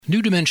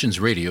New Dimensions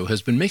Radio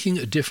has been making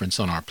a difference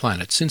on our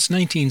planet since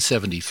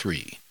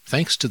 1973,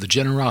 thanks to the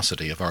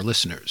generosity of our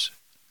listeners.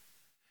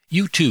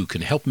 You too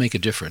can help make a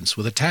difference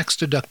with a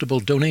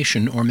tax-deductible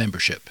donation or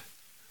membership.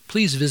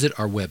 Please visit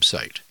our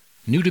website,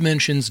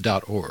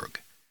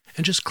 newdimensions.org,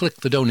 and just click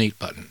the Donate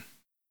button.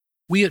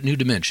 We at New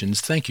Dimensions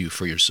thank you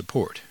for your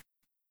support.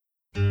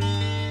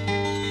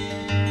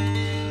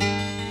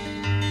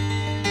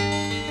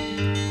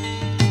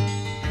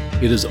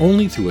 It is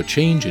only through a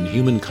change in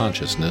human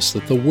consciousness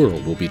that the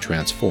world will be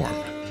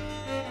transformed.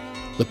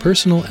 The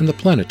personal and the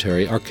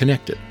planetary are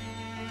connected.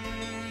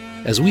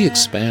 As we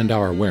expand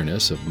our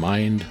awareness of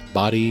mind,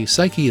 body,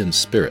 psyche, and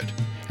spirit,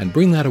 and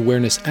bring that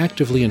awareness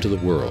actively into the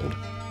world,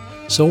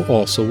 so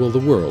also will the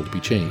world be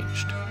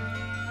changed.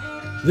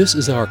 This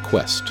is our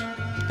quest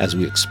as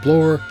we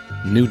explore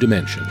new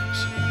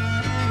dimensions.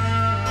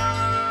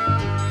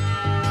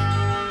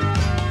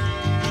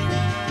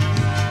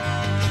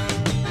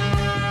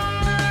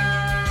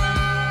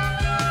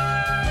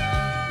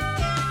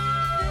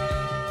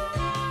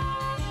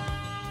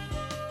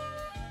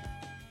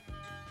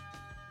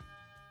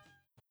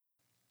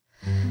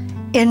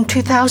 In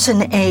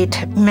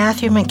 2008,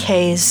 Matthew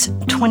McKay's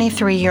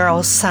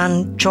 23-year-old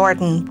son,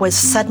 Jordan, was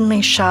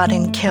suddenly shot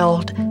and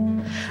killed.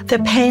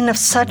 The pain of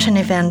such an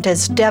event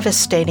is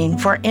devastating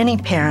for any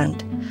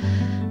parent.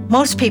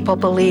 Most people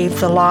believe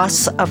the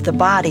loss of the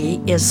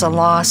body is the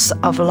loss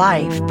of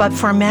life, but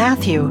for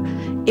Matthew,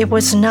 it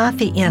was not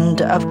the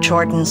end of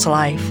Jordan's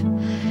life.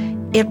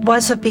 It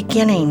was a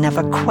beginning of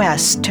a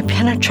quest to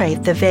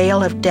penetrate the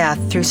veil of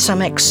death through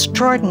some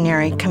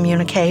extraordinary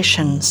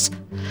communications.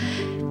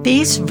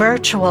 These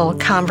virtual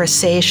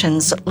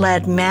conversations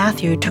led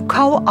Matthew to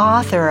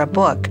co-author a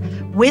book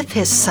with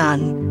his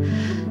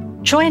son.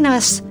 Join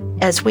us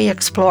as we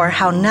explore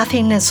how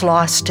nothing is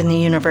lost in the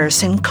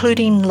universe,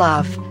 including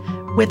love,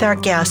 with our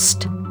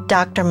guest,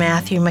 Dr.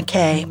 Matthew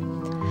McKay.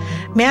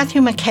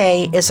 Matthew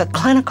McKay is a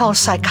clinical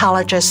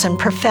psychologist and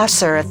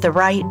professor at the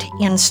Wright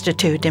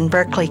Institute in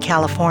Berkeley,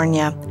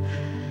 California.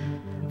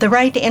 The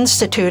Wright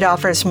Institute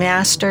offers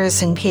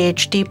master's and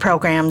PhD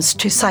programs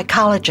to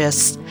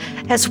psychologists,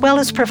 as well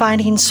as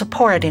providing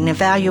support and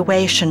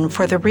evaluation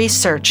for the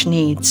research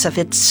needs of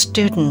its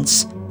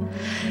students.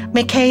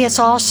 McKay is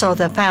also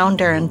the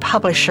founder and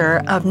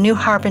publisher of New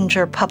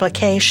Harbinger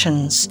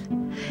Publications.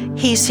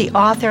 He's the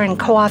author and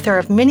co-author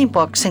of many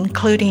books,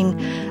 including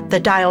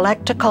the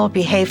Dialectical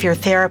Behavior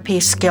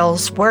Therapy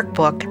Skills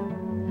Workbook,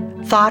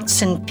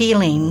 Thoughts and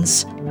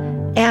Feelings,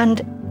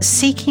 and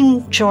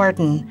Seeking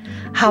Jordan,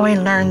 How I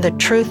Learned the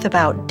Truth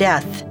About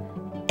Death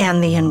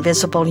and the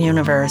Invisible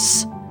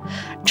Universe.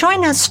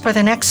 Join us for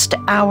the next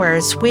hour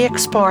as we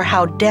explore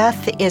how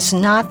death is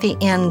not the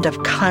end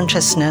of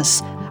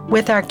consciousness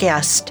with our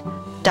guest,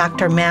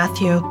 Dr.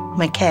 Matthew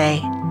McKay.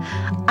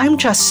 I'm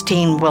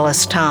Justine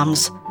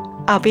Willis-Toms.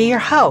 I'll be your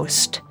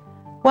host.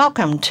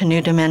 Welcome to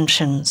New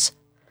Dimensions.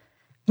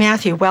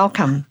 Matthew,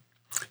 welcome.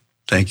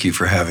 Thank you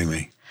for having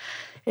me.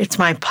 It's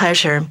my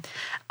pleasure.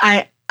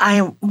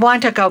 I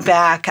want to go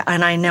back,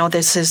 and I know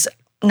this is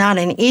not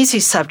an easy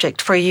subject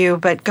for you,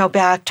 but go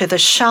back to the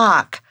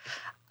shock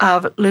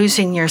of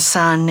losing your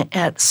son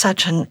at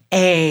such an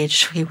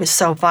age. He was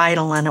so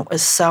vital, and it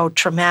was so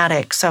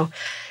traumatic. So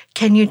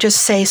can you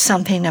just say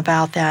something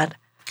about that?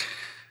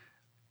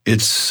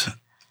 It's,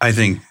 I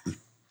think,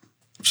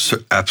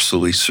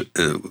 absolutely,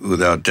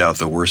 without doubt,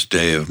 the worst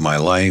day of my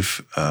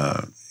life.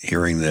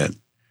 Hearing that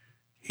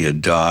he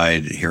had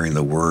died, hearing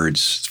the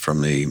words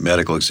from the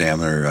medical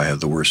examiner, I have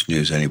the worst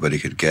news anybody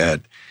could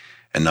get,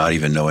 and not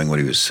even knowing what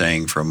he was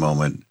saying for a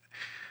moment.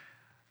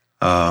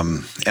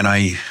 And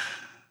I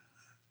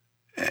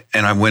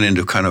went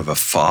into kind of a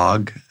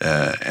fog,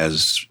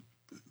 as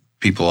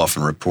people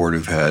often report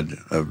who've had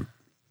a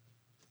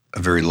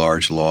very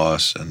large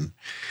loss, and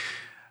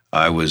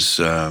I was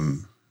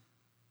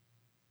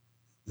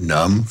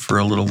numb for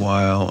a little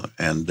while,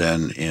 and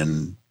then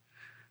in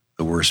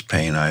the worst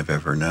pain I've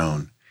ever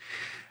known.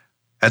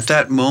 At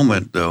that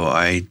moment, though,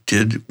 I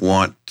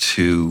wanted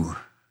to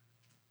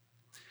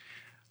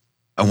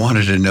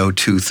know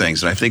two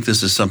things, and I think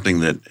this is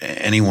something that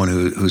anyone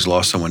who's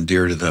lost someone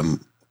dear to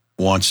them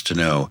wants to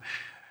know.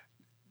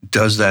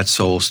 Does that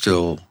soul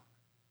still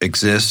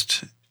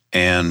exist?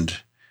 And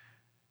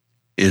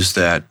is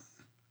that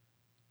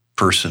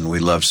person we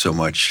love so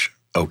much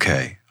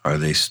okay? Are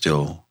they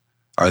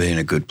in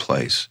a good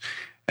place?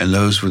 And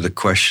those were the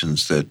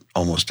questions that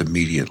almost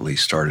immediately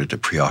started to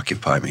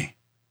preoccupy me.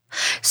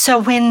 So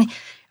when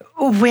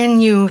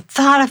you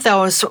thought of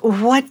those,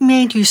 what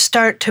made you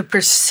start to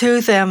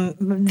pursue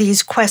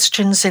these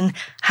questions, and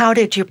how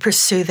did you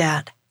pursue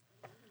that?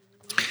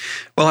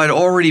 Well, I'd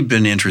already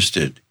been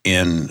interested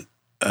in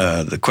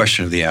the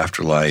question of the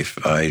afterlife.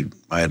 I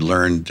had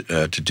learned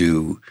to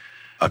do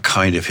a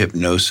kind of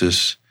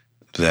hypnosis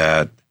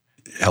that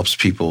helps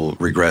people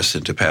regress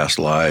into past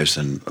lives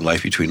and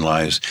life between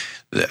lives,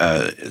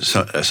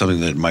 something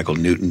that Michael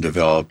Newton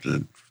developed,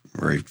 a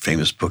very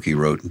famous book he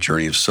wrote,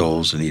 Journey of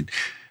Souls, and he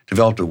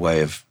developed a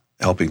way of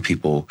helping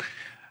people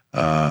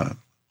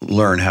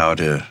learn how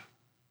to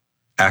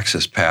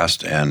access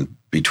past and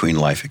between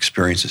life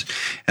experiences.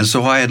 And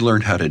so I had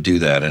learned how to do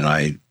that, and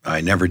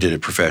I never did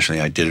it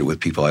professionally. I did it with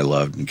people I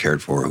loved and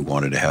cared for who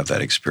wanted to have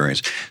that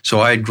experience.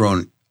 So I had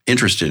grown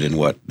interested in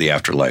what the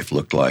afterlife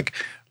looked like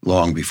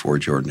long before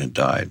Jordan had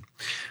died.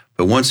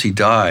 But once he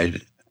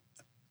died,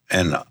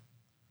 and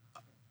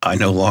I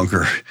no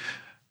longer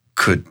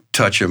could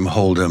touch him,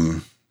 hold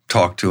him,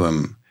 talk to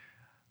him,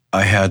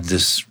 I had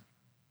this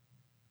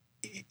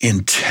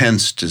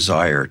intense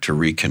desire to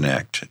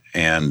reconnect.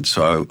 And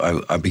so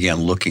I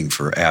began looking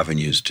for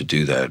avenues to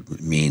do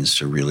that, means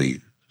to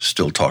really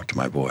still talk to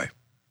my boy.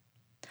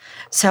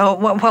 So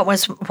what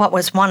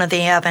was one of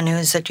the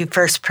avenues that you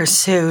first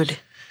pursued?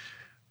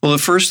 Well, the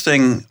first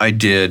thing I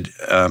did,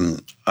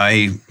 I'm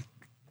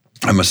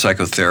a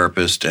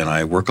psychotherapist, and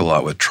I work a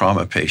lot with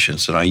trauma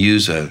patients, and I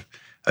use a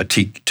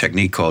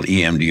technique called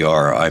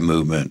EMDR, eye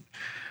movement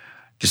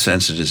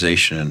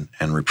desensitization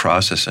and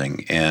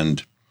reprocessing.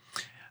 And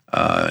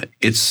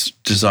it's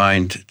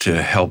designed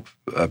to help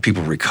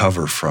people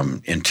recover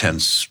from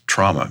intense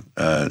trauma.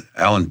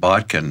 Alan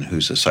Botkin,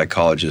 who's a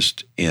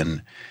psychologist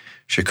in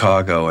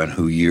Chicago and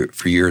who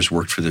for years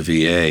worked for the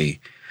VA,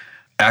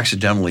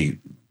 accidentally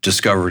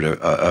discovered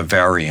a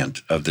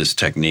variant of this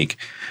technique.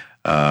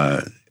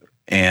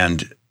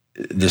 And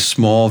this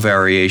small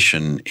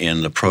variation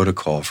in the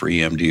protocol for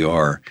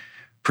EMDR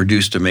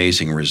produced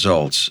amazing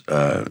results.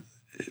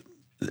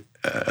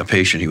 A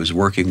patient he was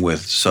working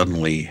with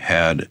suddenly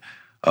had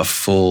a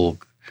full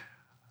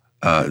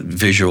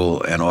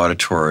visual and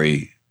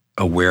auditory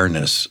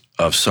awareness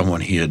of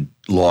someone he had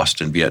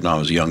lost in Vietnam. It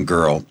was a young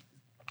girl,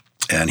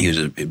 and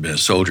he'd been a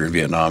soldier in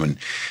Vietnam, and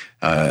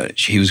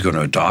he was going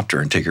to adopt her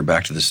and take her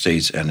back to the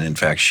States. And in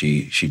fact,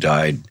 she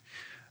died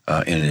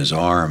in his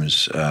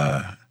arms.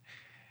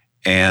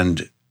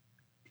 And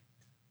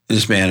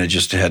this man had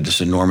just had this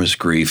enormous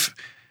grief.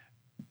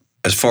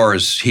 As far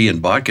as he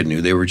and Botkin knew,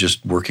 they were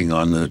just working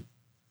on the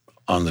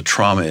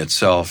trauma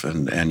itself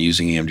and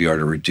using EMDR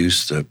to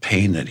reduce the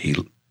pain that he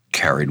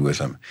carried with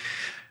him.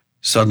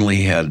 Suddenly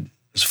he had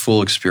this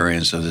full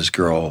experience of this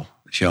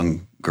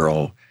young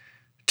girl,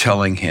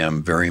 telling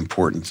him very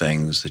important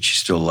things, that she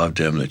still loved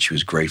him, that she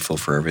was grateful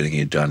for everything he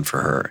had done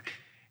for her.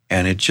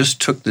 And it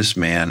just took this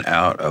man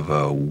out of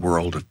a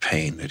world of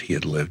pain that he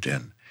had lived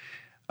in,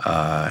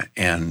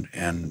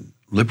 and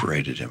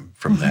liberated him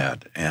from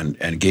that,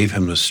 and gave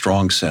him the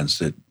strong sense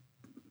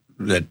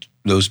that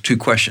those two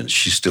questions,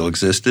 she still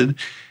existed,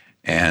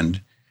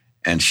 and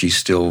she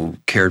still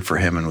cared for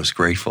him and was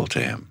grateful to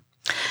him.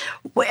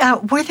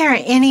 Were there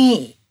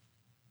any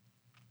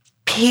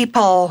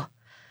people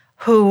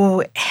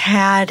who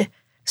had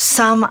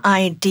some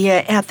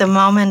idea at the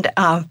moment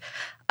of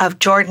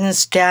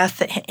Jordan's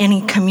death,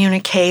 any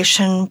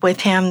communication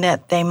with him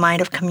that they might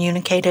have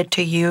communicated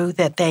to you,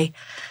 that they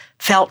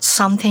felt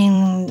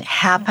something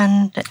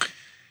happened?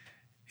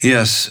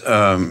 Yes,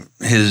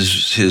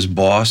 his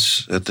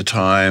boss at the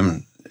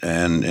time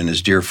and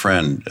his dear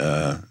friend,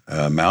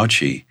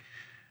 Mauchi,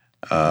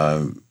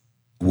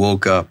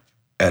 woke up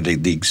at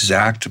the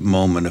exact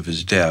moment of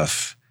his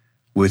death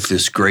with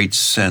this great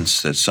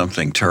sense that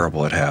something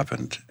terrible had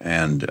happened,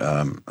 and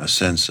a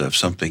sense of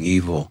something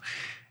evil.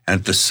 And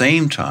at the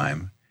same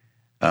time,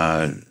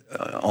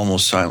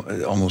 almost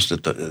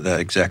at that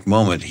exact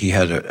moment, he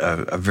had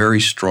a very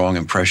strong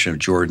impression of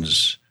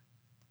Jordan's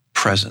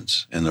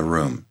presence in the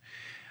room.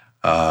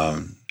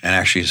 And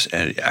actually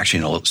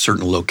in a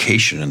certain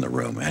location in the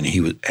room, and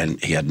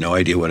he had no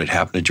idea what had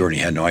happened to Jordan.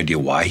 He had no idea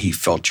why he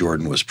felt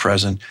Jordan was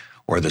present,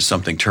 or that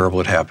something terrible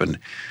had happened.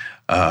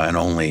 And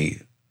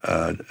only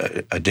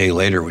a day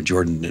later, when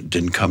Jordan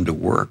didn't come to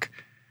work,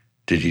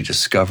 did he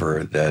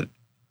discover that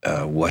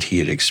what he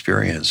had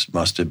experienced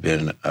must have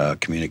been a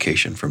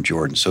communication from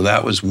Jordan. So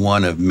that was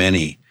one of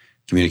many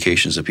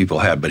communications that people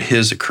had, but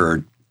his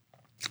occurred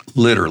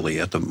literally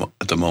at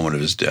the moment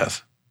of his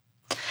death.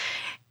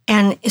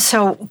 And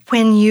so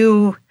when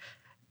you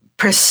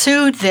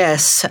pursued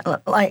this,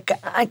 like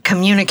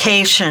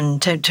communication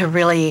to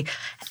really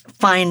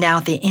find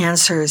out the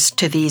answers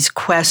to these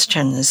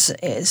questions,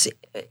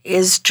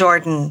 is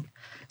Jordan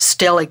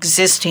still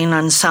existing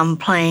on some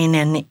plane,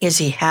 and is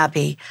he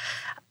happy?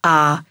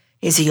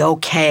 Is he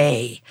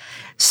okay?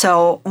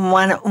 So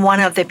one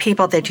of the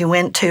people that you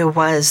went to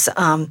was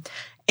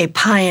a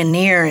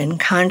pioneer in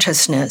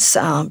consciousness,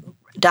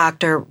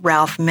 Dr.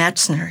 Ralph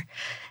Metzner.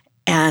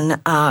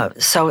 And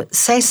so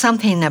say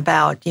something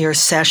about your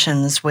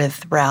sessions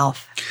with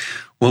Ralph.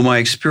 Well, my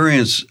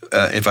experience,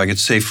 if I could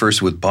say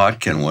first with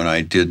Botkin, when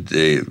I did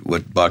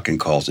what Botkin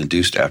calls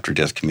induced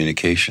after-death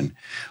communication,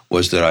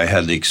 was that I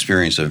had the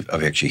experience of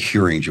actually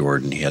hearing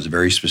Jordan. He had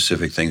very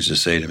specific things to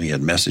say to me. He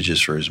had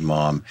messages for his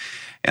mom,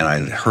 and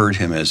I heard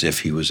him as if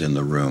he was in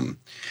the room.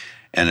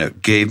 And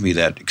it gave me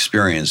that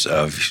experience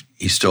of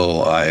he's still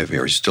alive,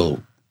 or he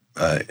still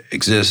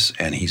exists,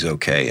 and he's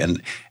okay.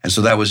 And so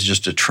that was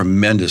just a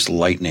tremendous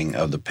lightening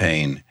of the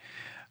pain.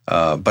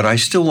 But I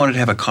still wanted to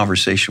have a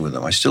conversation with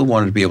him. I still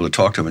wanted to be able to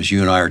talk to him as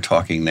you and I are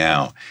talking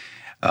now,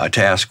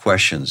 to ask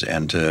questions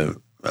and to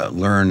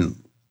learn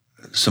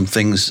some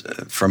things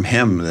from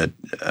him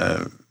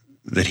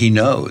that he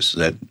knows,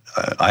 that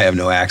I have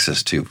no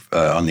access to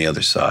on the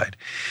other side.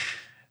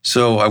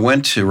 So I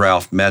went to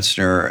Ralph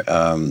Metzner,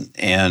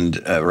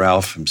 and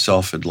Ralph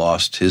himself had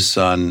lost his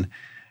son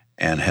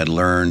and had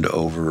learned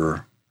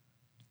over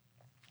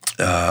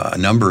a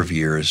number of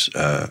years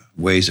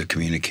ways of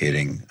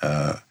communicating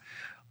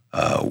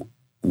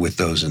with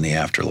those in the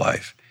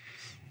afterlife.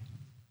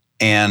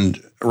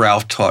 And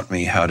Ralph taught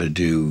me how to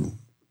do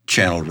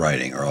channeled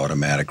writing or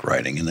automatic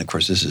writing. And of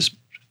course, this is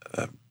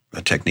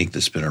a technique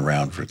that's been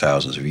around for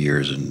thousands of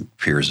years and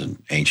appears in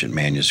ancient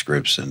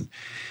manuscripts, and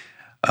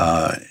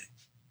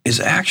is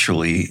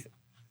actually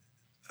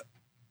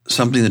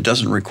something that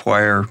doesn't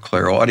require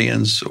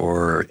clairaudience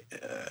or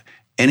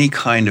any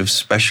kind of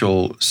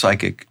special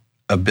psychic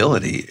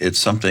ability. It's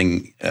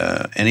something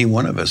any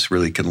one of us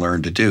really can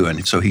learn to do.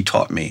 And so he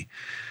taught me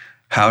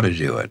how to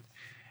do it.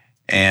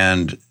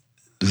 And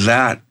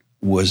that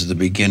was the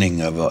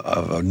beginning of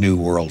a new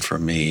world for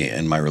me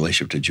in my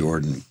relationship to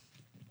Jordan.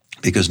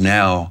 Because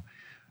now,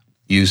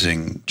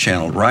 using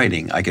channeled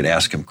writing, I could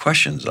ask him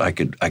questions. I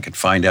could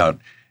find out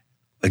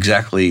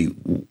exactly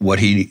what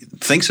he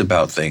thinks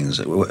about things,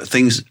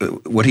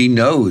 what he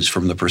knows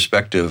from the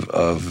perspective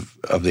of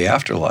the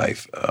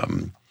afterlife.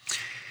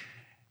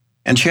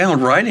 And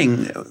channeled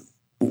writing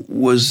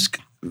was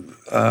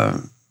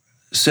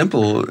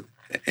simple.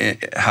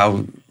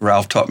 How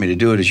Ralph taught me to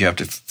do it is you have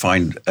to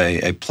find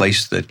a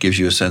place that gives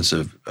you a sense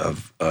of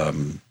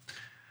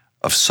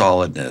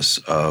solidness,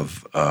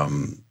 of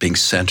being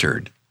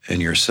centered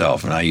in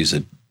yourself. And I use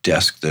a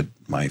desk that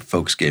my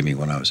folks gave me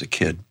when I was a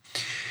kid.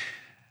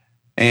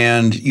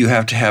 And you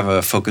have to have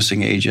a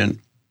focusing agent.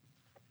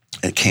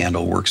 A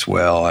candle works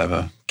well. I have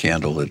a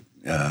candle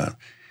that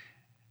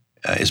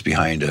is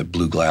behind a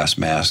blue glass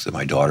mask that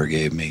my daughter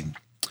gave me.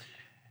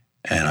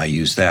 And I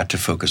use that to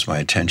focus my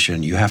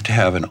attention. You have to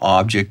have an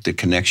object that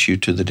connects you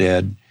to the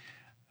dead.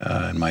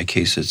 In my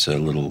case, it's a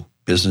little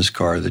business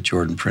card that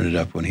Jordan printed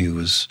up when he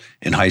was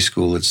in high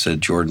school. It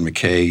said Jordan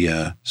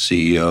McKay,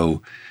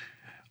 CEO,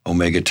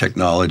 Omega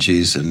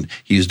Technologies, and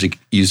he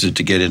used it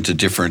to get into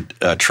different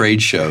trade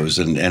shows,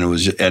 and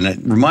it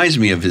reminds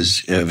me of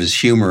his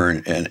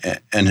humor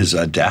and his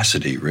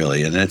audacity,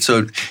 really, and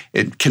so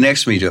it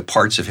connects me to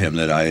parts of him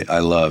that I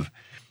love,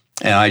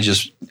 and I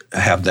just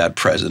have that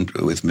present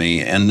with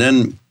me. And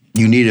then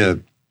you need a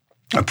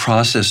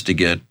process to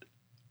get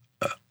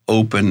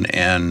open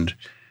and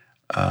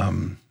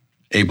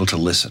able to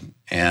listen,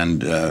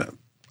 and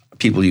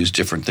people use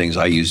different things.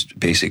 I used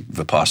basic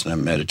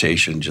Vipassana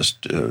meditation,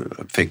 just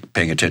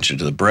paying attention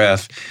to the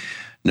breath,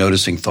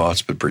 noticing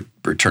thoughts, but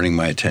returning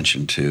my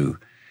attention to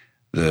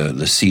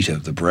the seat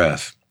of the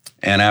breath.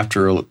 And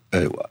after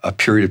a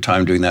period of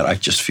time doing that, I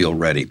just feel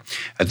ready.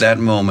 At that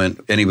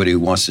moment, anybody who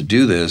wants to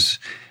do this,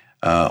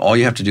 all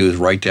you have to do is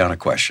write down a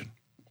question.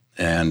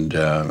 And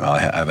I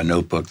have a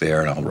notebook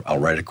there, and I'll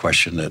write a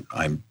question that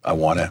I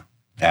want to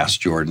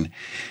ask Jordan.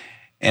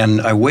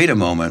 And I wait a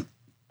moment,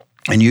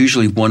 and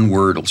usually one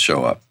word will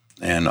show up,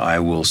 and I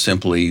will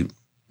simply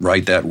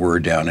write that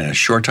word down. And a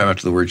short time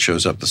after the word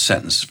shows up, the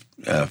sentence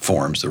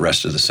forms, the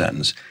rest of the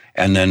sentence,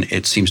 and then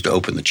it seems to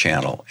open the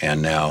channel,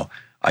 and now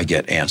I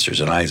get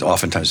answers. And I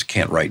oftentimes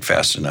can't write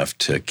fast enough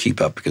to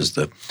keep up, because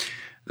the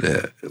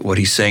what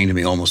he's saying to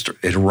me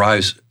it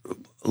arrives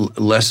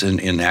less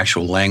in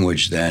actual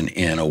language than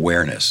in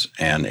awareness,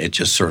 and it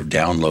just sort of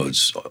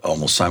downloads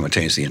almost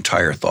simultaneously the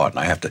entire thought, and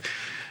I have to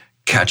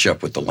catch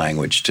up with the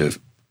language to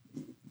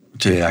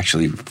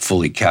actually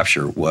fully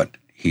capture what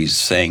he's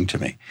saying to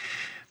me.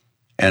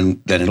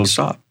 And then it'll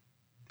stop.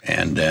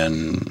 And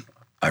then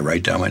I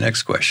write down my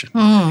next question,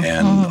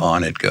 and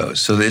on it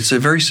goes. So it's a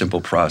very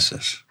simple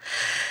process.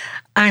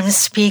 I'm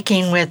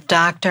speaking with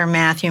Dr.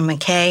 Matthew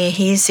McKay.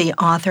 He's the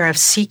author of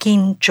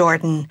Seeking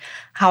Jordan,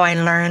 How I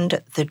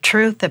Learned the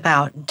Truth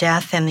About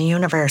Death and the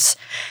Universe.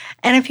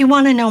 And if you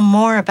want to know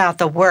more about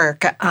the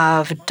work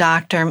of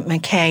Dr.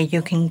 McKay,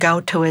 you can go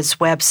to his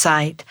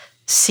website,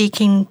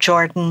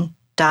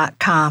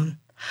 seekingjordan.com.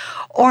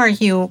 Or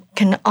you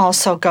can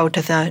also go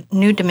to the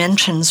New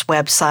Dimensions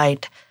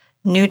website,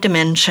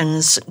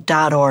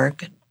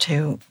 newdimensions.org,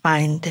 to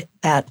find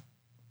that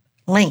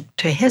link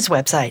to his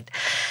website.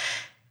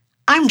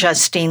 I'm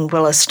Justine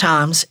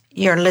Willis-Toms.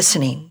 You're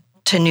listening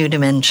to New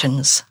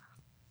Dimensions.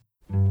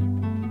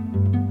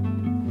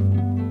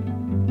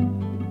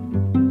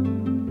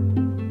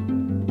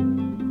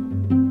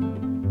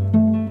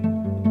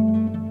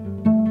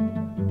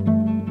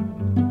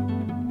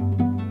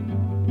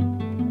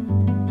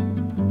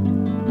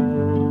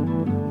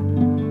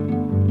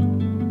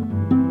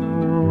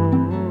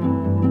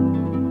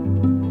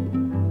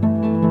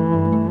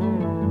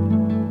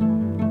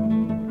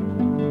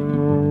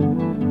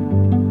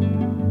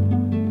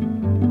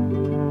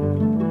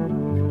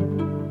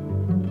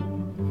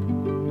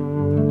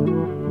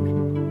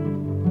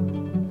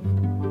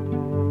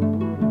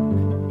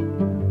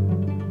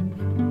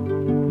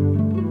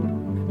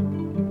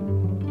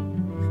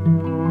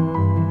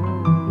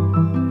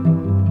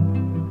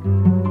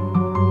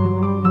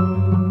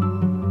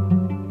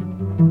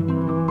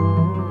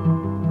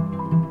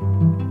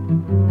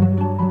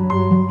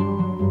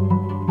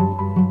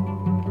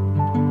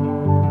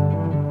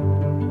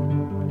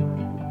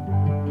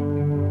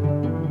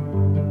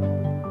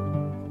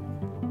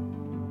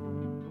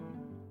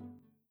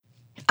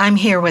 I'm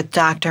here with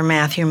Dr.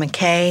 Matthew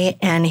McKay,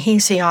 and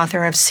he's the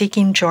author of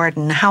Seeking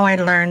Jordan, How I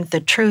Learned the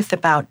Truth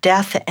About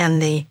Death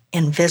and the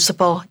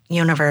Invisible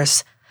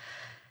Universe.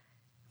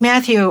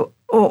 Matthew,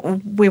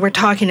 we were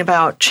talking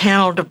about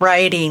channeled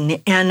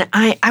writing, and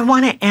I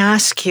want to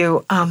ask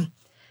you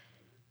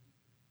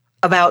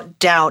about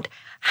doubt.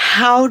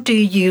 How do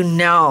you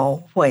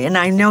know, and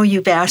I know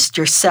you've asked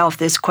yourself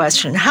this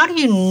question, how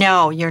do you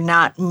know you're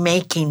not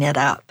making it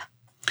up?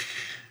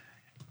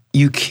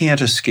 You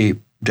can't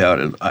escape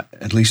doubt,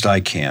 at least I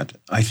can't.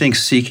 I think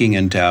seeking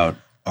and doubt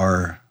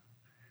are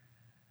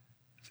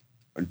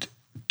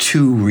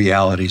two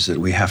realities that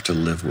we have to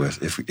live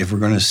with. If we're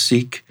going to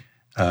seek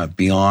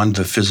beyond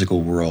the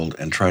physical world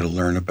and try to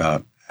learn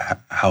about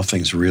how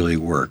things really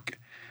work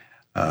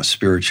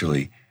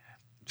spiritually,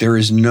 there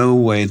is no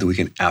way that we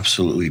can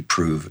absolutely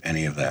prove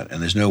any of that.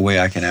 And there's no way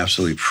I can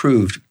absolutely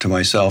prove to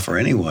myself or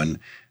anyone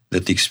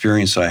that the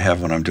experience I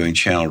have when I'm doing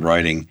channeled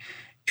writing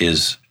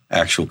is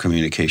actual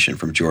communication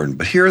from Jordan.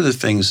 But here are the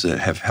things that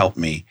have helped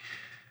me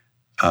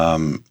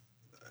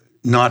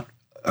not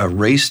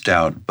erase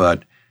doubt,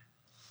 but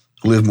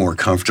live more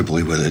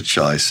comfortably with it,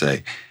 shall I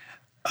say.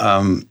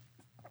 The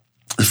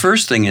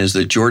first thing is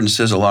that Jordan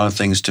says a lot of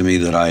things to me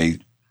that I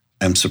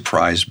am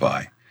surprised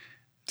by.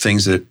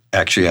 Things that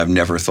actually I've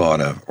never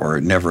thought of or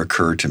never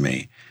occurred to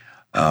me,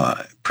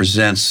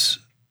 presents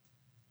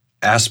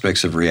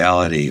aspects of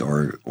reality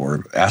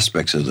or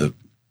aspects of the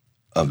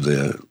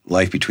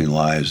life between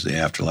lives, the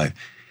afterlife,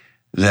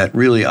 that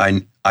really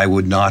I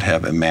would not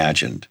have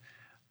imagined,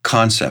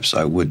 concepts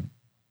I would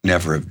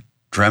never have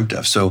dreamt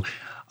of. So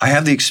I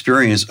have the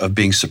experience of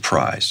being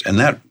surprised, and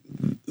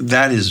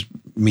that is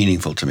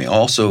meaningful to me.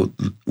 Also,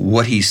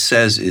 what he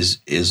says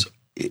is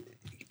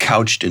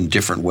couched in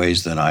different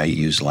ways than I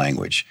use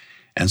language.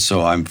 And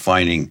so I'm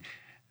finding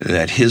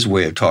that his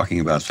way of talking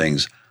about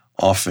things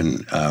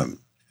often,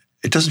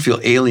 it doesn't feel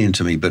alien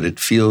to me, but it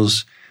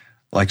feels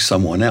like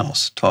someone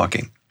else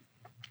talking.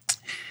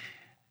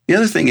 The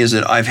other thing is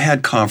that I've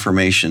had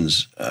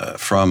confirmations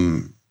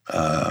from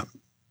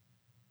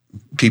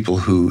people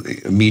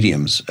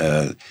mediums,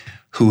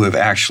 who have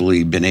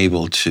actually been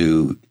able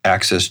to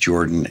access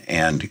Jordan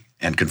and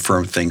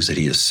confirm things that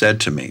he has said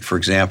to me. For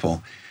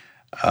example,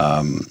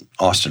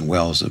 Austin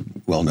Wells, a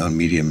well-known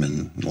medium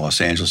in the Los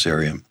Angeles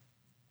area,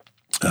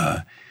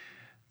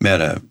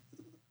 met a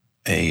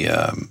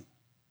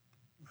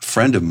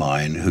friend of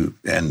mine who,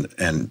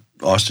 and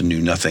Austin knew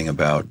nothing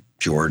about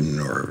Jordan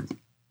or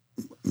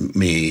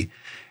me,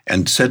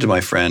 and said to my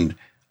friend,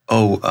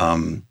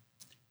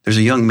 there's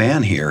a young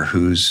man here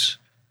who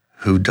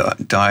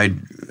died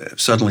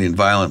suddenly and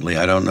violently.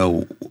 I don't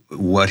know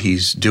what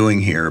he's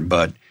doing here,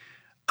 but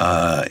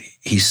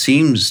he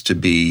seems to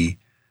be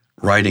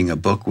writing a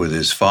book with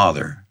his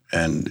father.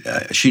 And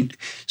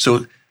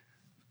so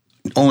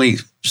only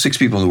 6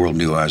 people in the world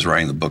knew I was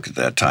writing the book at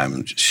that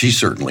time. She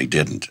certainly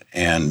didn't.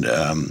 And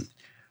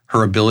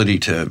her ability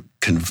to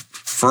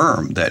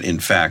confirm that, in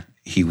fact,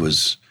 he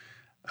was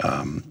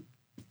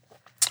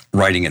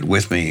writing it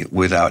with me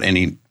without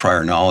any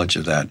prior knowledge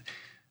of that,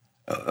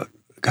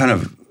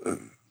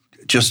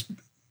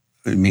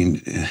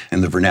 in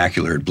the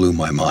vernacular, it blew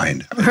my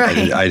mind.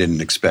 Right. I didn't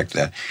expect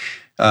that.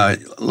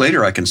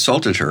 Later, I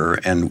consulted her,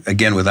 and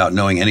again, without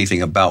knowing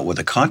anything about what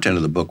the content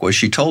of the book was,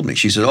 she told me.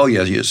 She said, "Oh,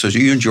 yeah, so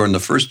you and Jordan, the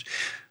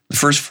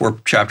first 4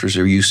 chapters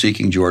are you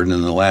seeking Jordan,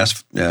 and the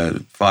last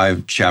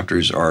 5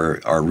 chapters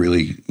are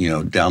really,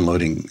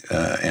 downloading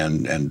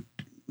and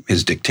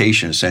his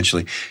dictation,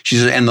 essentially." She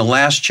said, "And the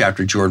last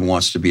chapter, Jordan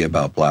wants to be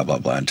about blah, blah,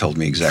 blah," and told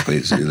me exactly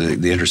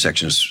the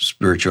intersection of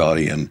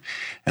spirituality and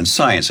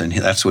science, and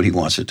that's what he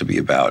wants it to be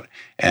about.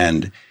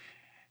 And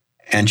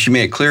she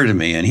made it clear to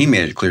me, and he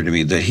made it clear to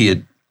me, that he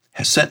had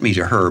sent me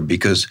to her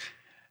because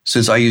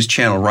since I use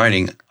channel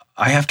writing,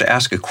 I have to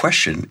ask a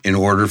question in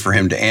order for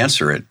him to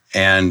answer it.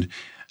 And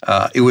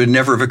it would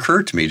never have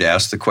occurred to me to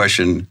ask the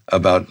question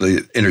about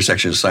the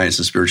intersection of science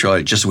and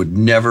spirituality. It just would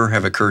never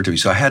have occurred to me.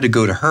 So I had to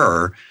go to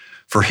her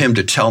for him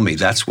to tell me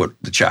that's what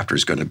the chapter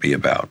is going to be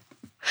about.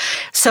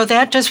 So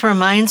that just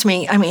reminds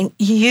me,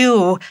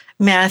 you,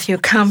 Matthew,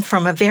 come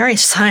from a very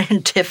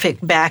scientific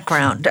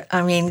background.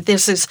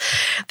 This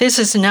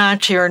is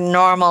not your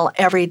normal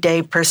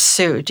everyday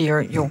pursuit.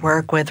 Your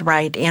work with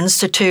Wright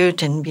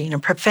Institute and being a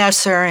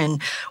professor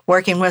and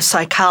working with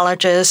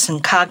psychologists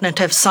and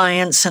cognitive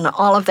science and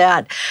all of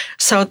that.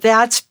 So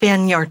that's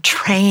been your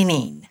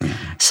training.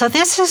 So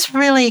this is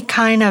really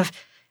kind of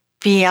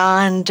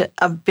beyond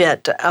a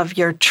bit of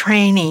your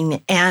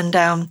training. And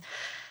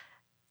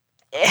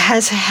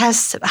how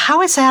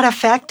has that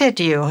affected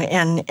you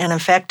and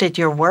affected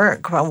your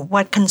work?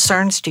 What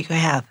concerns do you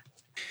have?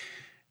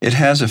 It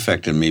has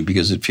affected me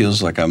because it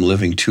feels like I'm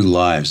living 2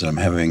 lives.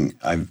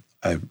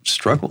 I've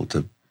struggled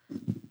to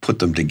put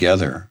them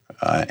together.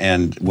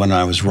 And when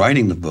I was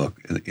writing the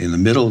book, in the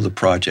middle of the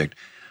project,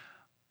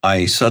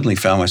 I suddenly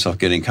found myself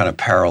getting kind of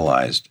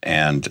paralyzed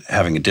and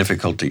having a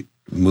difficulty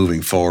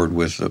moving forward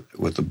with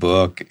the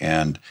book,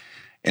 and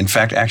in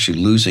fact, actually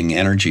losing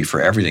energy for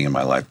everything in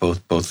my life,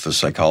 both the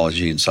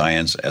psychology and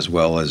science, as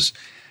well as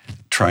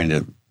trying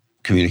to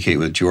communicate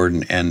with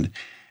Jordan, and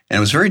it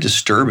was very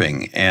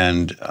disturbing.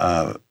 And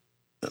I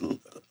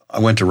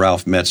went to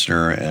Ralph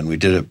Metzner, and we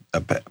did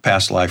a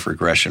past life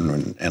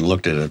regression and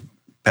looked at a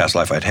past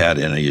life I'd had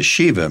in a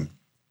yeshiva.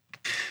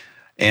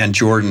 And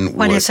Jordan,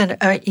 what is it? A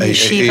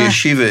yeshiva? A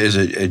yeshiva is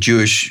a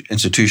Jewish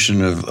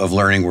institution of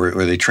learning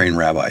where they train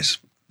rabbis.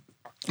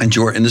 And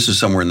this is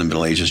somewhere in the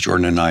Middle Ages.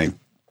 Jordan and I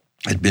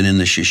had been in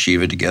this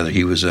yeshiva together.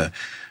 He was an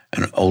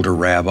older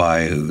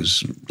rabbi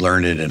who's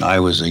learned, and I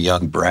was a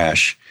young,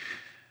 brash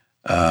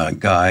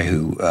guy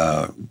who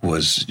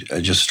was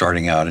just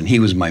starting out, and he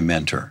was my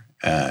mentor.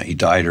 He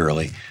died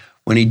early.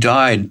 When he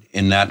died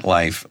in that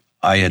life,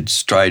 I had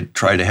tried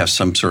to have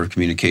some sort of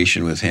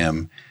communication with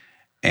him,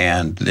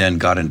 and then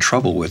got in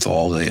trouble with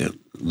all the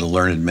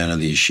learned men of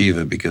the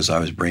yeshiva because I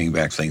was bringing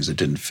back things that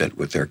didn't fit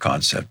with their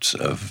concepts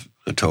of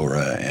the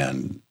Torah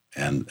and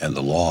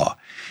the law.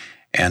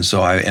 And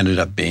so I ended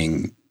up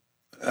being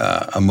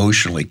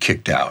emotionally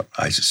kicked out.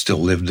 I still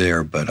lived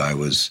there, but I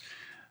was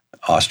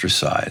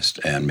ostracized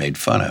and made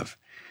fun of.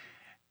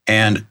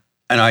 And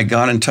I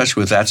got in touch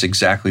with, that's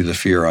exactly the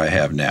fear I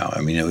have now. I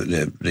mean,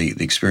 the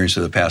experience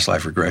of the past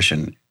life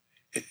regression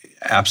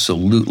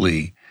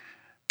absolutely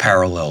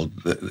paralleled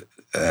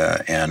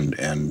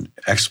and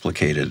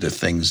explicated the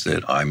things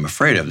that I'm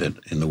afraid of, that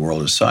in the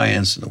world of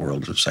science, in the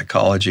world of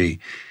psychology,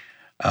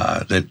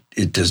 that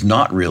it does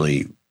not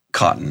really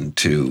cotton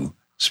to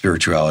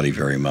spirituality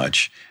very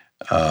much.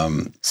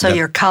 So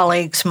your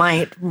colleagues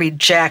might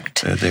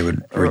reject. They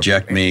would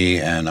reject me,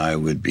 and I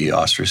would be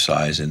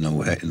ostracized in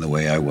the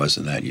way I was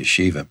in that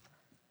yeshiva.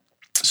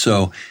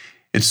 So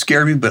it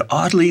scared me, but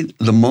oddly,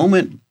 the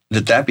moment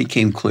that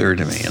became clear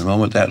to me, and the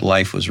moment that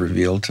life was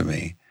revealed to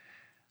me,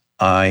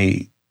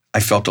 I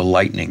felt a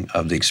lightening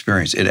of the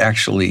experience. It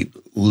actually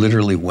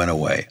literally went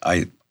away.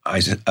 I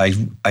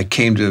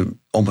came to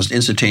almost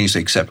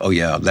instantaneously accept, oh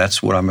yeah,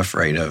 that's what I'm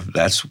afraid of.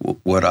 That's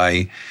what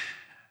I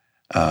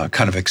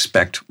kind of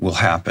expect will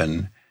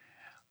happen.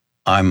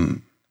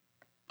 I'm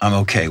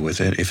okay with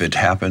it. If it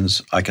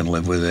happens, I can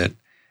live with it.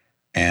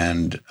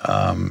 And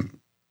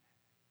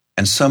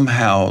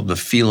somehow the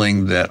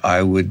feeling that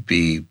I would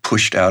be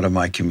pushed out of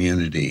my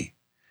community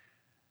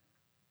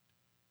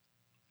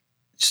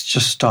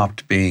just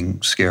stopped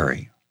being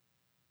scary.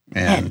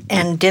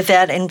 And did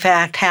that in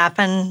fact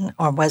happen,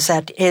 or is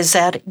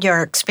that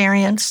your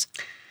experience?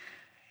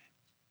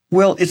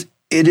 Well, it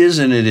is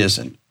and it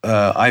isn't.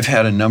 I've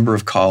had a number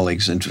of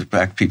colleagues, in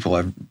fact,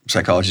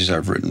 psychologists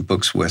I've written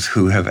books with,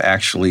 who have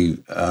actually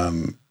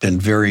been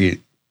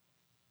very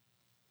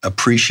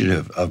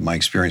appreciative of my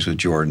experience with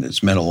Jordan.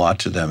 It's meant a lot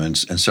to them, and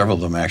several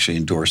of them actually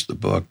endorsed the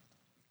book.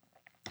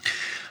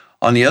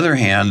 On the other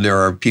hand, there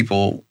are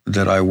people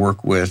that I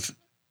work with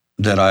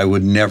that I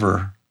would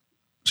never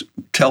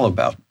tell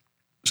about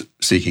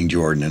seeking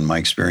Jordan and my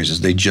experiences.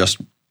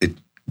 It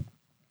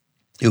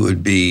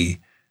would be,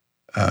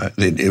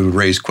 it would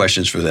raise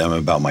questions for them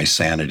about my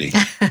sanity.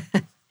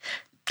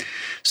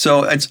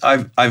 So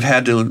I've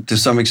had to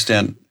some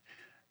extent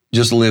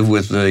just live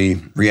with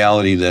the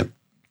reality that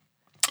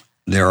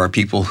there are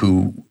people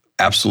who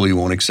absolutely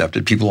won't accept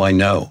it. People I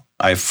know.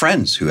 I have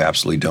friends who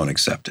absolutely don't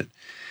accept it,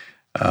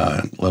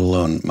 let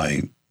alone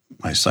my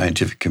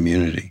scientific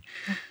community.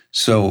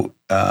 So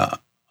I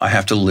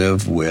have to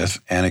live with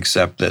and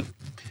accept that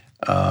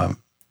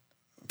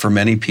for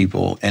many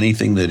people,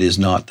 anything that is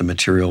not the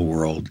material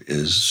world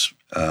is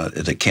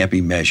that can't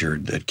be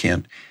measured, that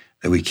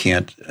we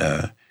can't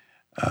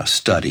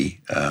study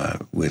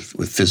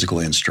with physical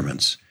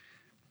instruments,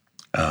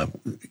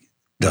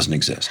 doesn't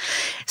exist.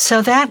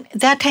 So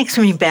that takes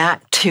me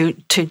back to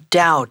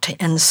doubt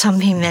and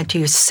something that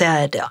you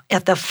said.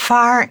 At the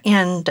far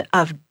end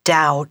of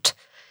doubt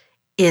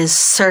is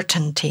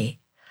certainty.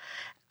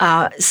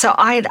 So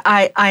I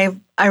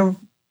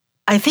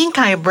think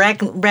I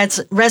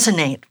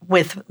resonate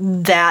with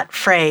that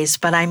phrase,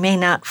 but I may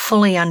not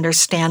fully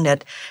understand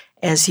it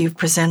as you've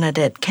presented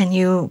it. Can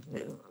you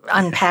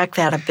unpack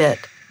that a bit?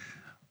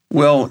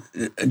 Well,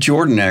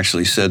 Jordan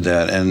actually said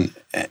that,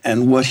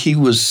 and what he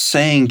was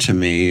saying to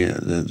me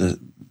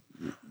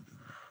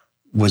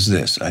was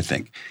this, I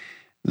think,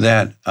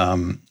 that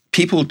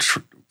people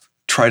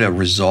try to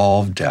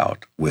resolve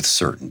doubt with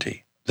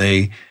certainty.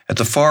 At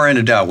the far end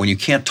of doubt, when you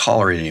can't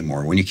tolerate it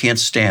anymore, when you can't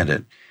stand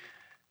it,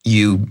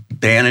 you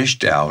banish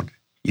doubt,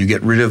 you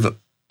get rid of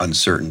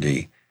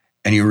uncertainty,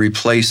 and you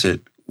replace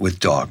it with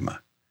dogma.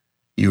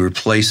 You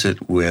replace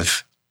it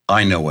with,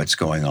 I know what's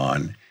going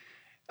on.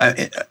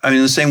 I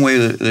mean, the same way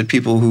that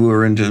people who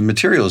are into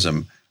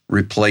materialism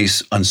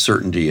replace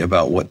uncertainty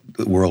about what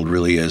the world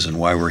really is and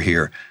why we're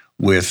here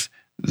with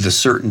the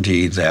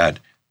certainty that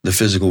the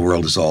physical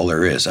world is all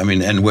there is. I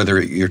mean, and whether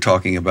you're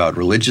talking about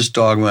religious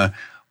dogma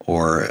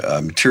or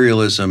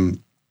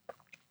materialism,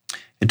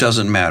 it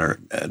doesn't matter.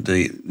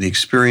 The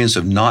experience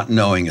of not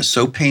knowing is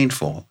so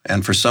painful,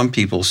 and for some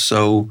people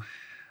so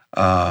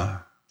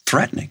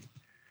threatening,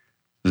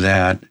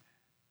 that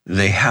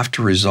they have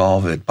to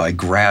resolve it by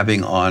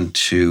grabbing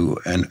onto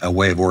a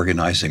way of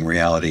organizing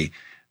reality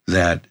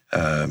that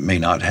may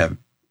not have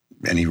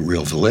any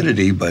real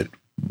validity, but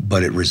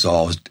it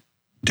resolves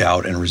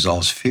doubt and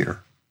resolves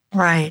fear.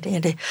 Right.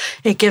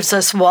 It gives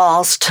us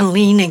walls to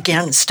lean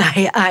against,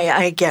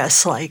 I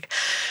guess, like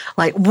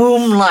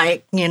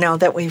womb-like,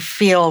 that we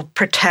feel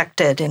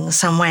protected in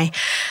some way.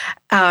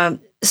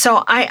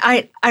 So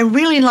I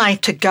really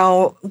like to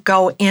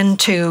go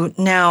into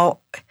now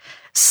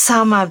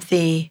some of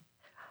the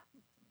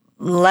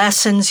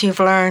lessons you've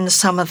learned,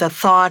 some of the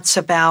thoughts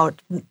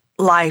about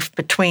life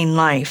between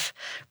life,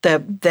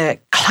 the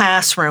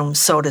classroom,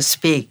 so to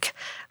speak,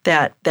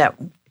 that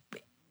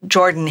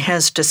Jordan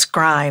has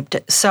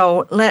described.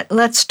 So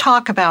let's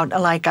talk about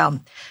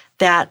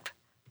that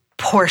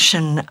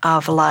portion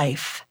of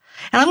life.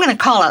 And I'm going to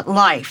call it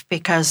life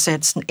because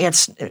it's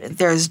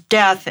there's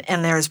death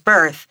and there's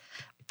birth,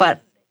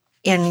 but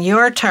in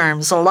your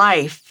terms,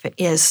 life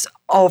is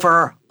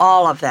over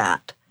all of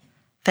that.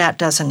 That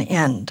doesn't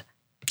end.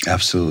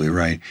 Absolutely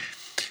right.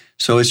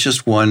 So it's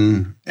just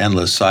one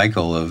endless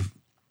cycle of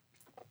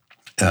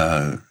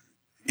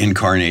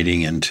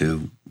incarnating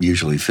into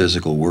usually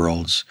physical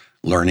worlds,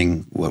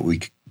 learning what we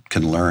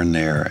can learn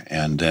there,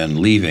 and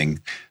then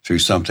leaving through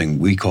something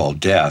we call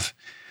death,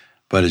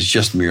 but it's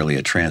just merely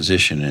a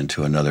transition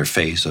into another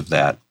phase of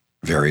that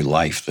very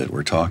life that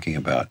we're talking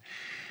about.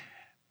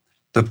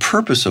 The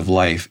purpose of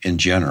life in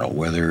general,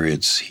 whether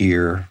it's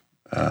here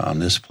on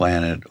this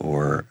planet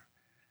or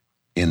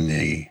in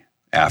the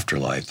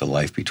afterlife, the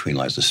life between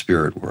lives, the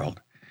spirit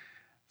world,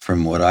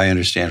 from what I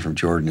understand from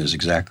Jordan, is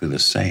exactly the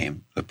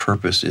same. The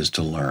purpose is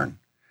to learn.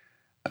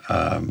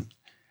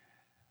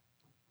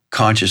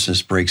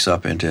 Consciousness breaks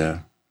up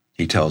into,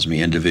 he tells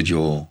me,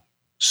 individual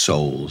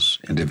souls,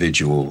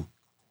 individual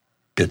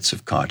bits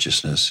of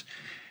consciousness,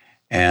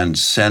 and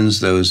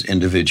sends those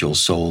individual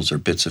souls or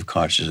bits of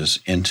consciousness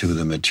into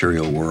the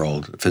material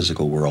world,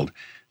 physical world,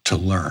 to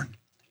learn.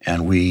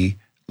 And we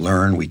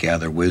learn, we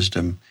gather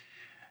wisdom.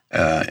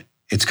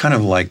 It's kind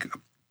of like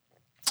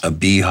a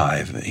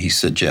beehive, he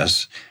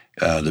suggests.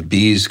 The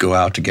bees go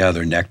out to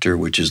gather nectar,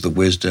 which is the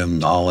wisdom,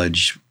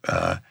 knowledge,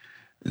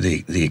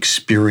 the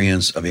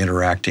experience of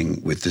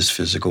interacting with this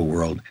physical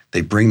world.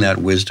 They bring that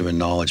wisdom and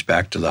knowledge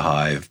back to the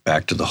hive,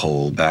 back to the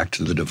whole, back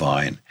to the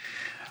divine,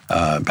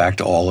 back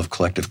to all of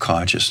collective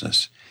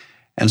consciousness.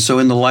 And so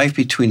in the life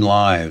between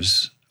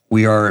lives,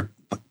 we are,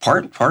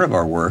 part of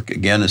our work,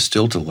 again, is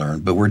still to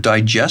learn, but we're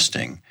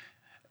digesting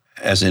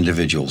as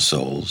individual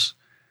souls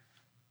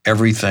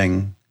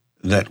everything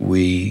that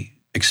we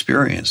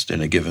experienced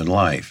in a given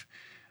life.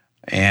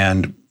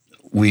 And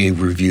we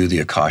review the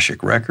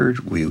Akashic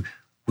record.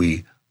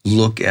 We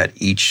look at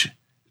each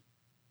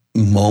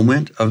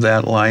moment of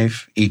that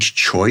life, each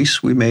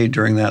choice we made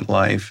during that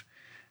life,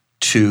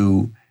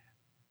 to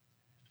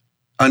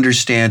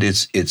understand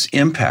its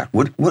impact.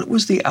 What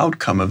was the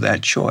outcome of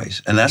that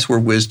choice? And that's where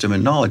wisdom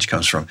and knowledge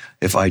comes from.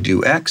 If I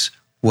do X,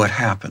 what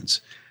happens?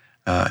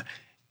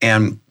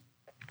 And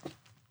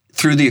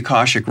through the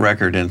Akashic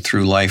record and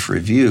through life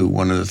review,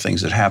 one of the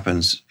things that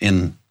happens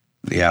in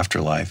the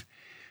afterlife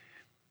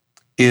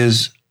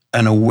is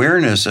an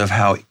awareness of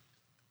how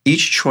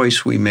each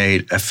choice we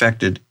made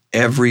affected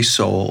every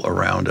soul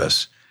around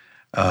us.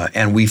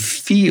 And we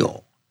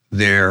feel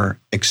their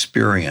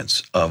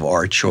experience of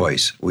our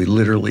choice. We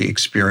literally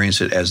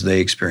experience it as they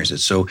experience it.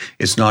 So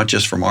it's not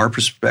just from our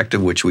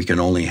perspective, which we can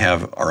only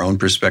have our own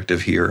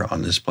perspective here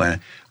on this planet,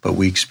 but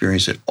we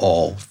experience it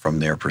all from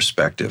their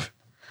perspective.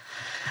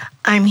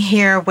 I'm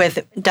here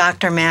with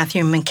Dr.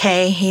 Matthew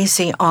McKay. He's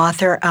the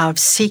author of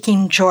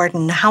Seeking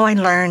Jordan, How I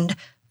Learned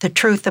the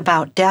Truth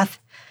About Death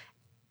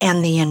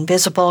and the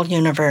Invisible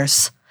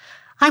Universe.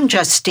 I'm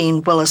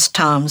Justine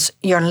Willis-Toms.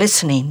 You're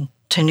listening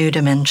to New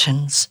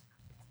Dimensions.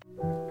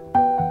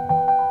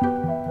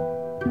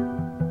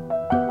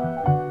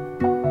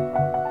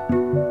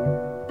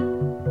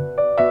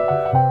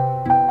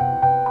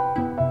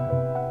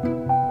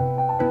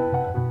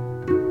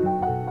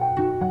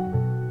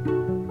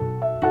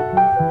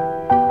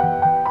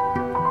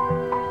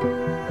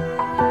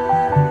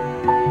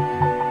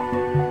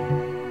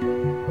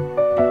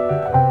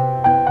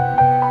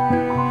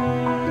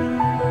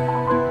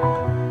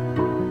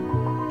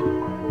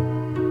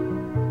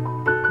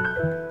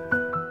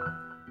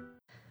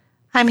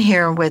 I'm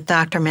here with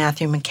Dr.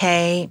 Matthew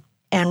McKay,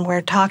 and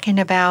we're talking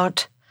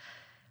about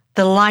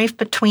the life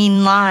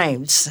between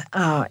lives.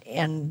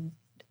 And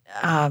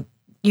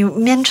you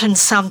mentioned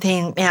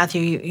something,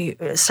 Matthew,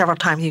 you, several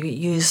times you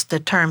used the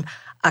term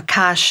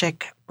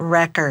Akashic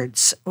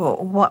records.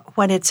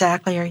 What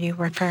exactly are you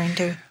referring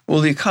to?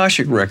 Well, the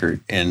Akashic record,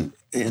 in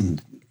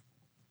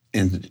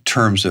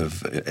terms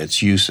of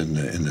its use in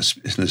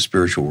the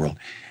spiritual world,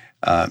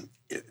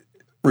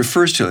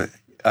 refers to,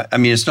 I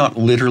mean, it's not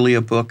literally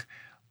a book,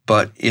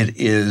 but it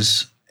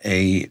is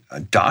a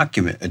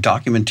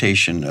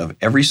documentation of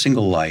every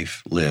single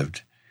life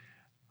lived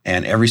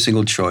and every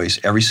single choice,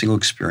 every single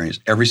experience,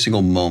 every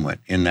single moment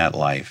in that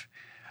life,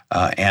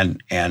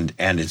 and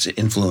its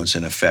influence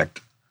and effect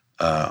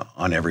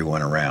on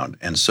everyone around.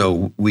 And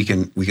so we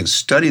can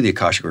study the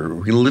Akashic record.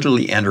 We can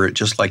literally enter it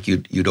just like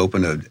you'd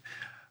open a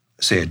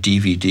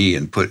DVD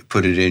and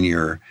put it in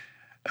your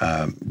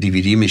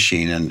DVD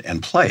machine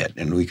and play it,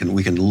 and we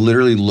can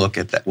literally look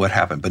at that, what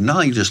happened. But not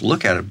only just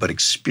look at it, but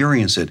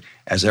experience it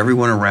as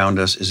everyone around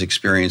us is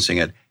experiencing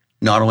it,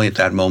 not only at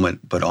that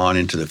moment, but on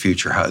into the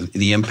future. How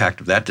the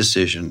impact of that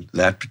decision,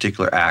 that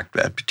particular act,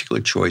 that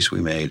particular choice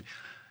we made,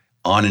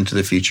 on into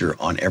the future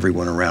on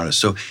everyone around us.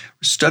 So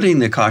studying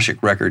the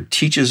Akashic Record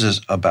teaches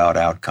us about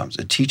outcomes.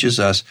 It teaches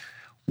us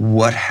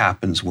what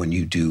happens when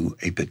you do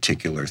a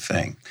particular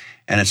thing.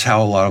 And it's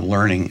how a lot of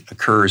learning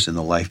occurs in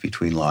the life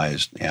between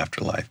lives and the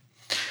afterlife.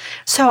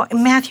 So,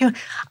 Matthew,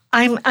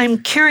 I'm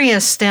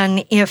curious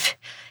then if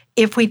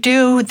we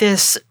do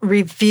this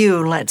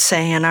review, let's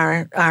say, in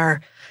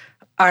our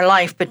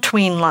life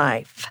between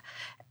life,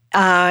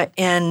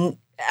 and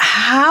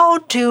how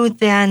do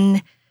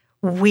then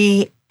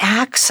we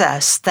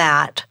access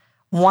that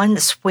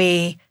once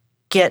we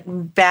get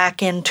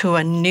back into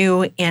a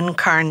new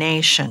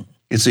incarnation?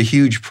 It's a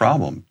huge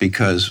problem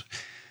because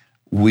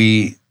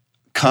we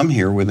come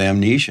here with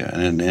amnesia,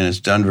 and it's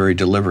done very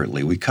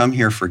deliberately. We come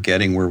here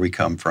forgetting where we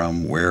come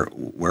from, where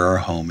our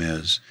home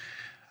is.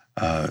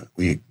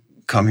 We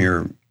come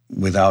here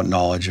without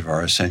knowledge of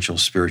our essential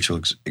spiritual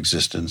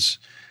existence,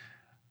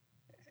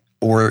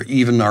 or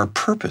even our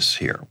purpose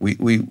here. We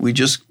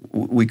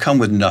come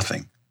with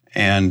nothing,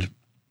 and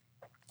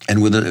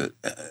with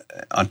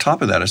on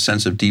top of that, a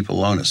sense of deep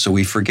aloneness. So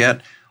we forget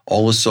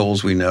all the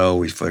souls we know.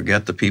 We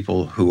forget the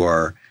people who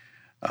are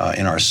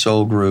in our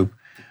soul group,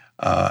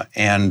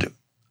 and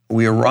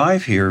we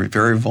arrive here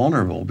very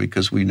vulnerable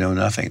because we know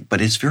nothing.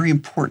 But it's very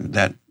important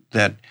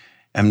that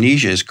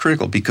amnesia is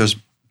critical, because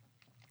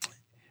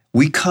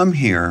we come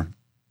here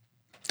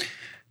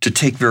to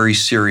take very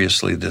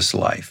seriously this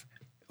life.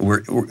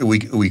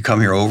 We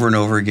come here over and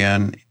over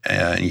again,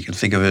 and you can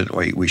think of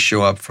it, we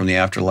show up from the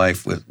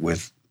afterlife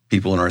with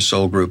people in our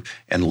soul group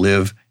and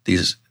live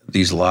these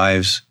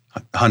lives,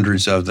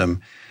 hundreds of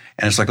them,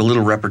 and it's like a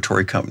little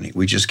repertory company.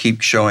 We just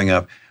keep showing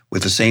up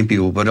with the same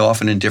people, but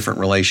often in different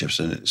relationships.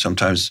 And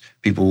sometimes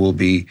people will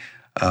be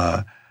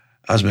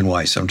husband,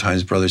 wife,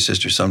 sometimes brother,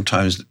 sister,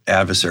 sometimes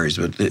adversaries.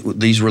 But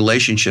these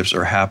relationships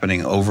are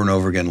happening over and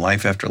over again,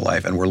 life after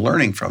life, and we're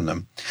learning from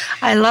them.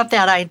 I love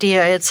that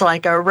idea. It's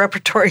like a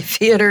repertory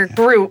theater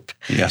group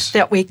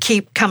that we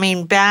keep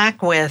coming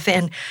back with.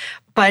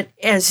 But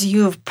as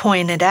you've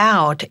pointed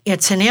out,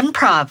 it's an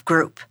improv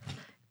group,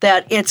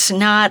 that it's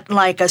not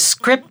like a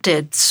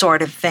scripted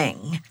sort of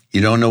thing.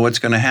 You don't know what's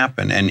going to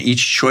happen, and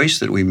each choice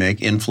that we make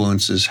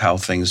influences how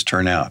things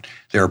turn out.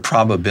 There are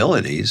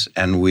probabilities,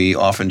 and we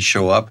often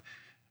show up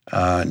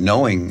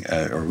knowing,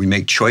 or we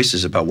make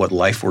choices about what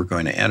life we're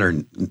going to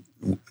enter,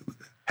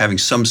 having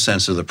some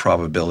sense of the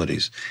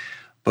probabilities.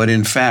 But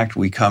in fact,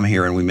 we come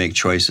here and we make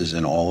choices,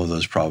 and all of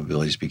those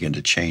probabilities begin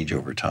to change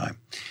over time.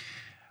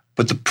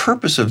 But the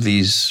purpose of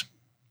these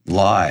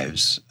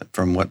lives,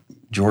 from what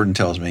Jordan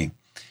tells me,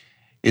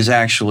 is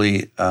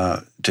actually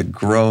to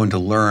grow and to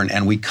learn.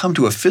 And we come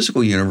to a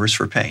physical universe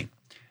for pain.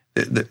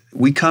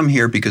 We come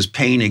here because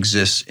pain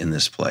exists in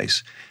this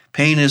place.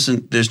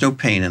 There's no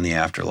pain in the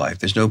afterlife.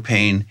 There's no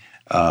pain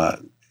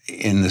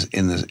in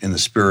the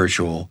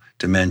spiritual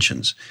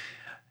dimensions.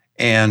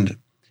 And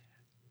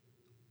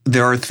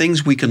there are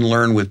things we can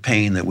learn with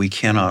pain that we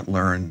cannot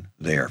learn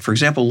there. For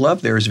example,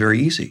 love there is very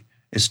easy.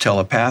 It's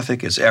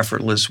telepathic, it's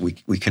effortless, we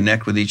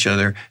connect with each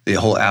other. The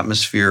whole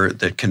atmosphere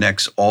that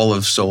connects all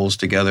of souls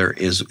together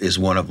is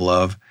one of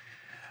love.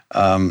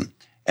 And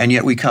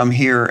yet we come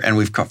here and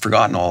we've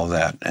forgotten all of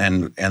that.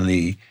 And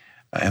the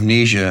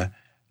amnesia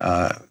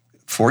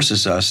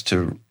forces us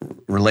to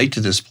relate to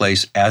this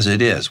place as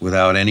it is,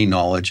 without any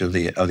knowledge of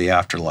the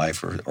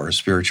afterlife or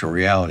spiritual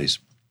realities.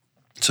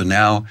 So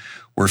now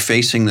we're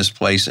facing this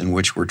place in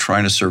which we're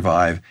trying to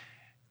survive,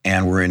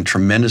 and we're in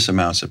tremendous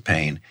amounts of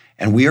pain.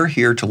 And we are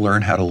here to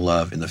learn how to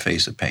love in the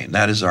face of pain.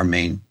 That is our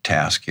main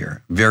task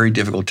here. Very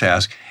difficult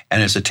task.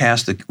 And it's a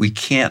task that we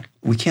can't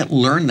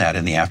learn that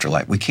in the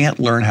afterlife. We can't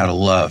learn how to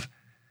love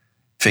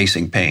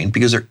facing pain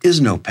because there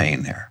is no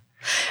pain there.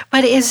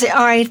 But is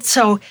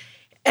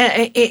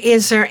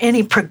there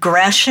any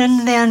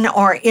progression then?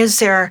 Or is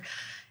there,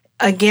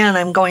 again,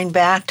 I'm going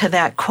back to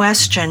that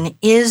question,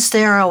 is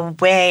there a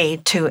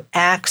way to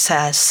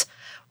access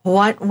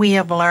what we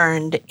have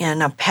learned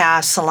in a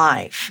past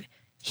life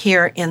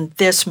here in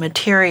this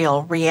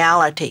material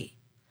reality?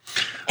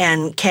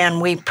 And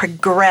can we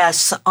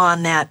progress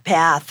on that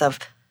path of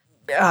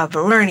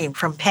learning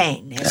from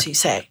pain, as you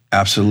say?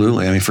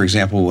 Absolutely. I mean, for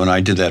example, when I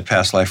did that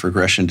past life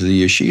regression to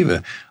the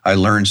yeshiva, I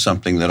learned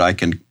something that I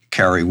can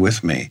carry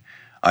with me.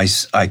 I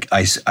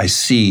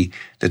see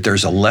that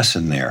there's a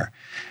lesson there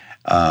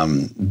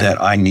that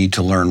I need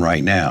to learn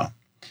right now.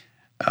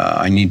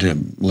 I need to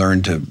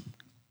learn to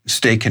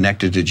stay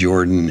connected to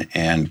Jordan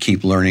and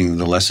keep learning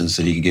the lessons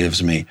that he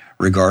gives me,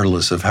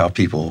 regardless of how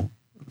people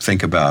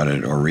think about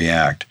it or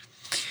react.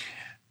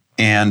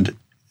 And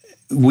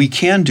we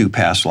can do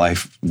past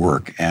life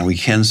work, and we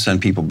can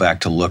send people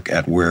back to look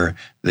at where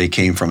they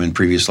came from in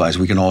previous lives.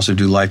 We can also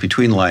do life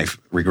between life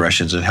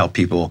regressions and help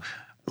people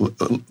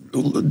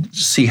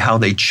see how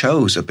they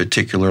chose a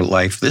particular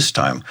life this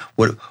time.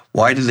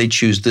 Why did they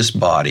choose this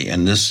body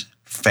and this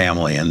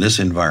family and this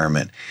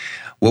environment.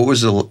 What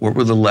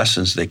were the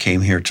lessons they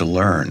came here to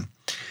learn?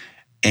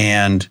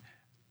 And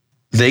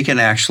they can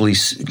actually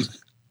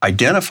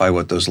identify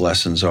what those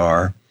lessons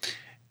are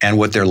and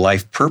what their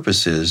life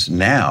purpose is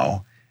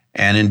now.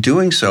 And in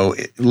doing so,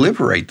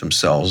 liberate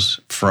themselves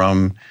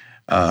from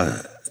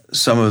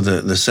some of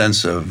the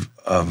sense of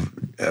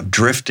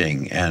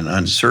drifting and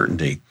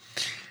uncertainty.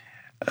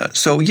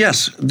 So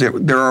yes,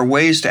 there are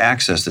ways to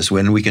access this.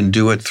 When we can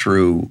do it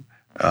through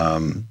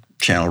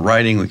channel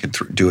writing, we can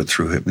do it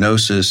through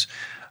hypnosis,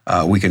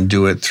 we can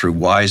do it through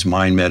wise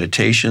mind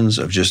meditations.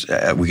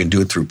 We can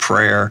do it through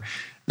prayer.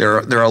 There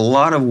are a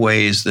lot of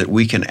ways that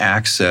we can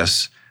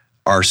access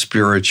our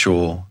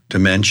spiritual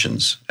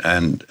dimensions,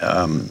 and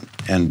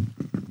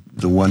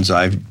the ones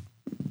I've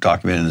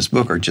documented in this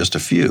book are just a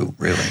few,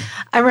 really.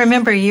 I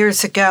remember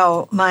years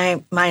ago,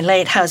 my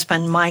late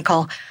husband,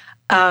 Michael,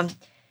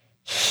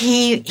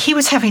 he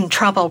was having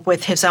trouble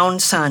with his own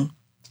son,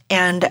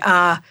 and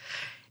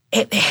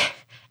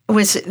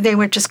they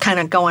were just kind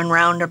of going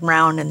round and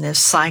round in this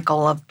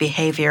cycle of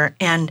behavior.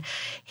 And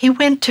he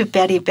went to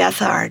Betty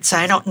Bethards.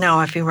 I don't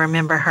know if you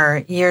remember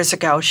her years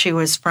ago. She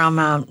was from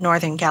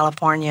Northern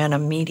California and a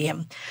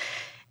medium.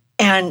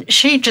 And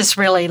she just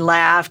really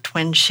laughed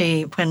when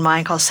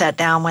Michael sat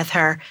down with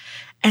her.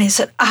 And he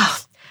said, "Oh,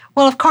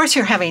 well, of course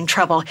you're having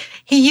trouble.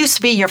 He used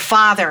to be your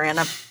father in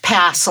a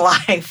past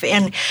life."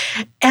 And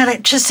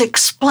it just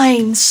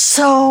explains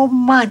so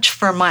much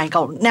for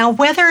Michael. Now,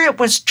 whether it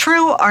was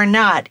true or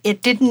not,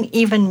 it didn't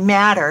even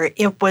matter.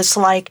 It was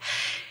like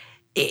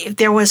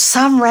there was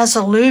some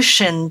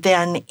resolution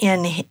then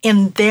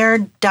in their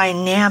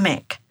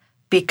dynamic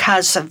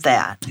because of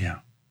that. Yeah.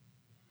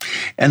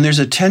 And there's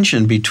a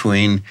tension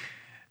between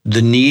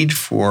the need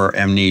for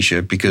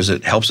amnesia, because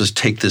it helps us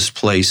take this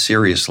play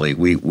seriously.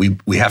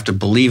 We have to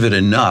believe it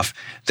enough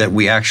that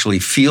we actually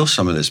feel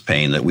some of this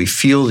pain, that we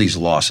feel these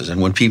losses. And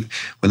when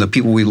the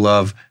people we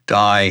love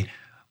die,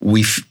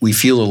 we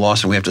feel the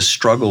loss, and we have to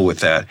struggle with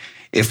that.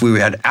 If we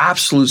had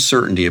absolute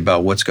certainty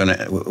about what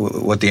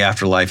the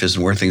afterlife is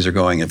and where things are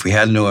going, if we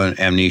had no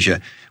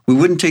amnesia, we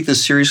wouldn't take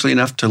this seriously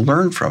enough to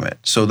learn from it.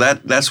 So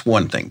that's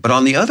one thing. But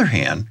on the other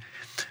hand,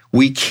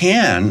 we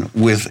can,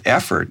 with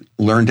effort,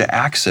 learn to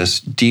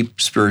access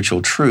deep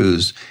spiritual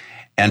truths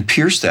and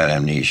pierce that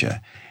amnesia.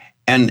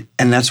 And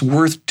that's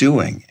worth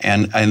doing.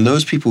 And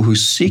those people who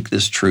seek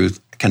this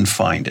truth can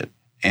find it.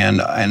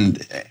 And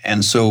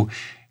so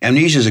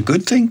amnesia is a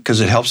good thing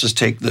because it helps us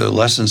take the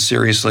lessons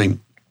seriously,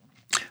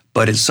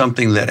 but it's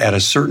something that at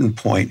a certain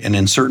point and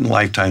in certain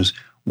lifetimes,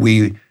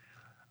 we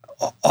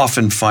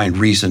often find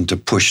reason to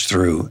push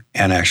through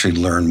and actually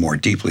learn more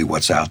deeply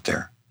what's out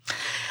there.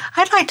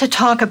 I'd like to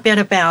talk a bit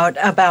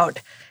about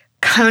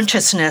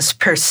consciousness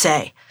per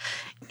se.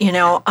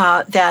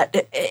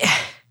 That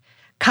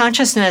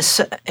consciousness,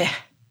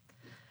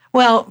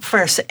 well,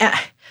 first,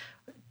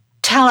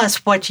 tell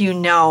us what you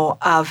know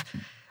of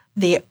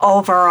the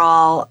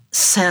overall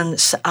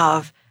sense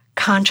of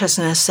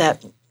consciousness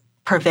that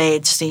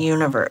pervades the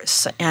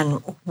universe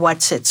and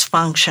what's its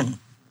function.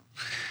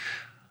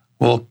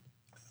 Well,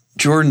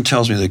 Jordan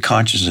tells me that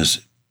consciousness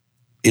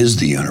is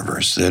the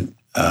universe,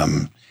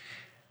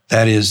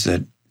 that is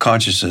that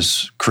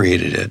consciousness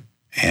created it,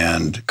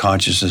 and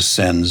consciousness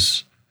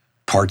sends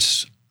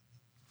parts,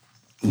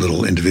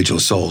 little individual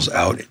souls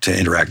out to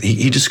interact.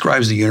 He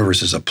describes the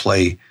universe as a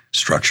play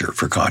structure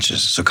for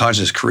consciousness. So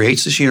consciousness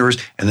creates this universe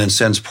and then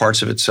sends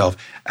parts of itself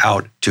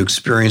out to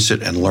experience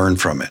it and learn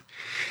from it.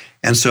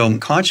 And so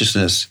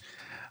consciousness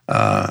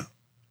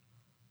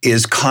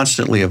is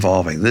constantly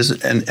evolving. This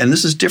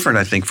is different,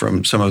 I think,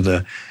 from some of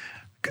the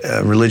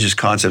religious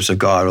concepts of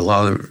God. A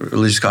lot of the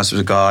religious concepts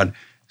of God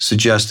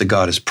suggest that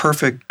God is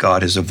perfect,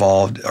 God has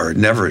evolved or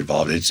never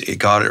evolved.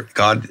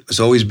 God has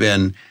always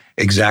been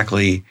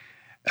exactly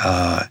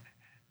as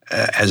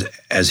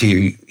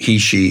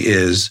she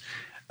is,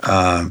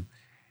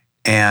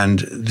 and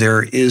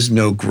there is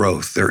no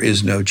growth, there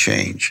is no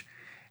change.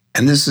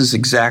 And this is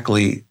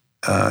exactly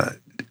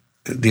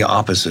the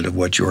opposite of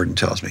what Jordan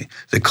tells me.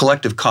 The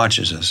collective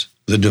consciousness,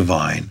 the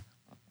divine,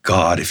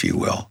 God, if you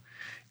will,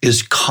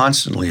 is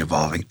constantly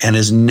evolving and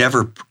is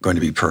never going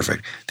to be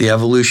perfect. The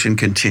evolution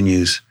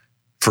continues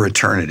for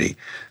eternity.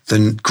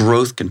 The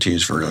growth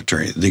continues for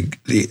eternity.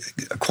 The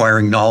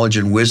acquiring knowledge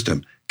and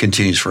wisdom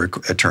continues for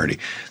eternity.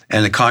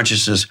 And the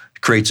consciousness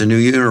creates a new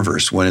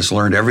universe. When it's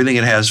learned everything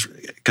it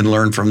can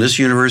learn from this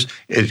universe,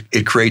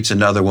 it creates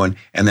another one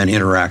and then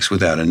interacts with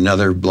that,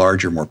 another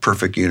larger, more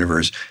perfect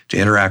universe to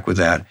interact with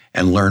that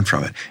and learn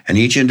from it. And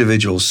each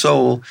individual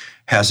soul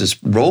has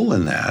its role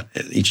in that.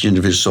 Each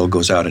individual soul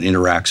goes out and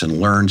interacts and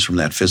learns from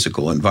that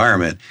physical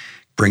environment,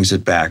 brings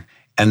it back.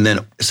 And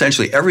then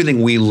essentially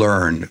everything we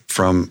learn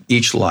from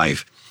each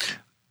life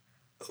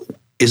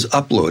is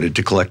uploaded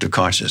to collective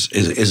consciousness,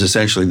 is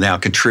essentially now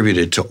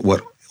contributed to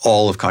what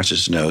all of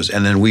consciousness knows.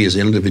 And then we as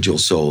individual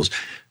souls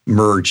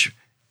merge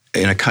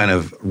in a kind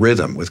of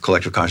rhythm with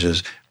collective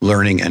consciousness,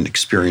 learning and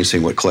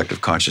experiencing what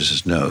collective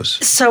consciousness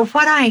knows. So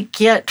what I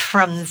get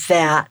from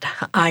that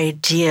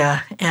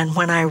idea, and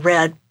when I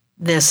read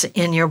this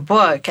in your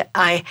book,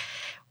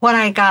 what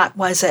I got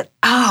was that,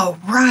 oh,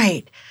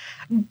 right,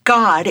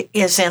 God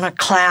is in a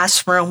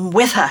classroom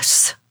with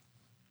us,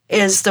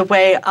 is the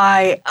way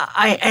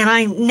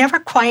I never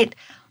quite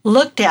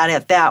looked at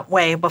it that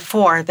way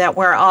before, that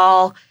we're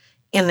all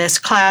in this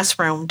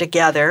classroom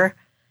together,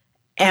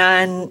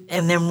 and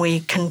then we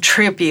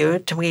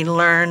contribute, we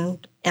learn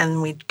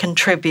and we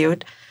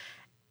contribute,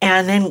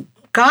 and then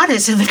God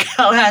is in the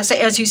class,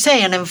 as you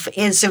say, and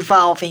is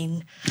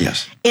evolving.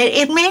 Yes.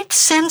 It made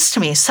sense to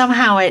me.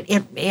 Somehow I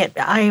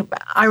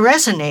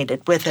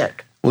resonated with it.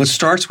 Well, it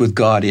starts with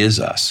God is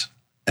us,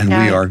 and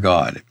we are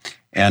God.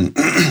 And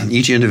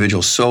each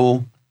individual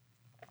soul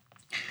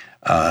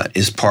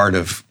is part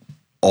of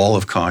all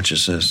of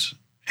consciousness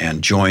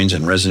and joins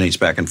and resonates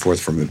back and forth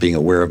from being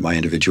aware of my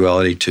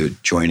individuality to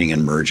joining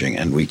and merging.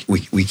 And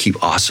we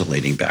keep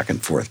oscillating back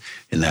and forth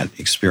in that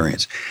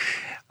experience.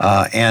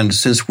 And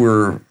since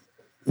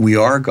we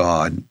are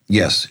God,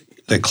 yes,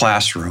 the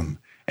classroom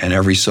and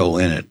every soul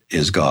in it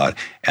is God.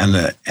 And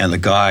the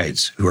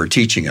guides who are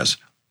teaching us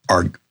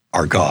are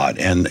God.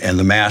 And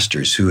the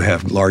masters who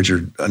have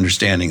larger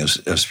understanding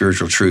of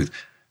spiritual truth,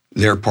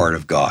 they're part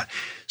of God.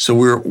 So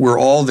we're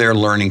all there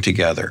learning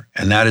together,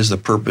 and that is the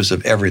purpose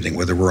of everything,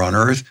 whether we're on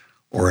Earth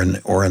or in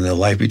the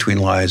life between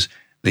lives.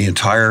 The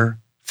entire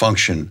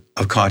function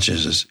of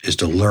consciousness is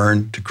to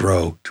learn, to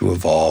grow, to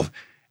evolve,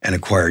 and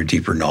acquire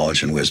deeper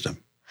knowledge and wisdom.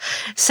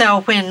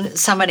 So when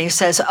somebody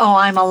says, "Oh,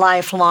 I'm a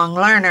lifelong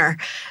learner,"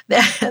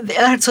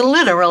 that's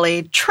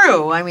literally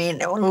true. I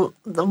mean,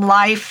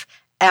 life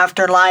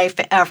after life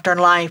after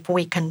life,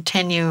 we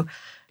continue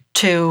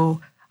to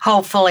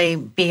hopefully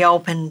be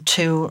open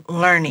to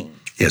learning.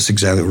 Yes,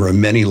 exactly. We're a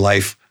many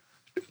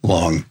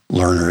lifelong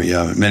learner.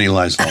 Yeah, many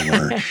lifelong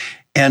learner.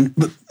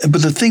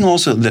 But the thing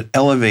also that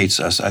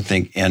elevates us, I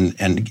think,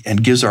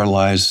 and gives our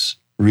lives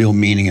real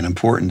meaning and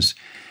importance,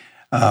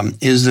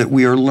 is that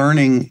we are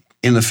learning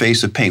in the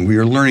face of pain. We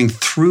are learning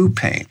through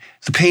pain.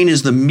 The pain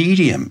is the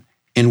medium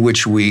in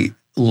which we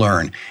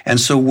learn. And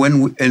so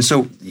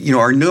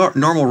our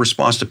normal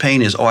response to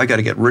pain is, "Oh, I got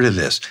to get rid of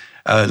this."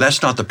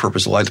 That's not the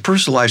purpose of life. The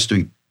purpose of life is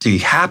to be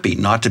happy,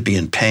 not to be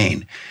in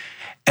pain.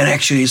 And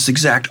actually, it's the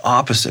exact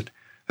opposite.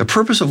 The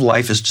purpose of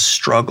life is to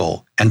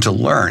struggle and to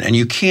learn. And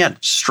you can't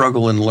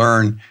struggle and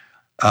learn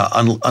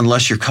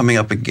unless you're coming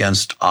up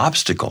against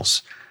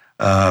obstacles.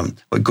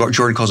 What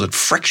Jordan calls it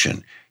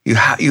friction. You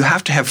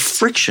have to have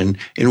friction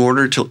in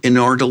order to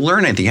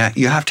learn anything.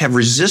 You have to have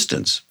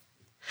resistance.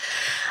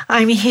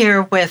 I'm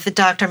here with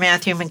Dr.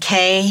 Matthew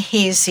McKay.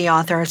 He's the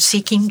author of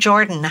Seeking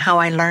Jordan, How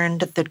I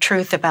Learned the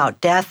Truth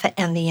About Death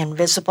and the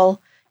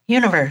Invisible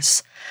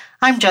Universe.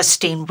 I'm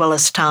Justine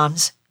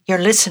Willis-Toms. You're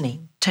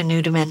listening to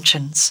New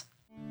Dimensions.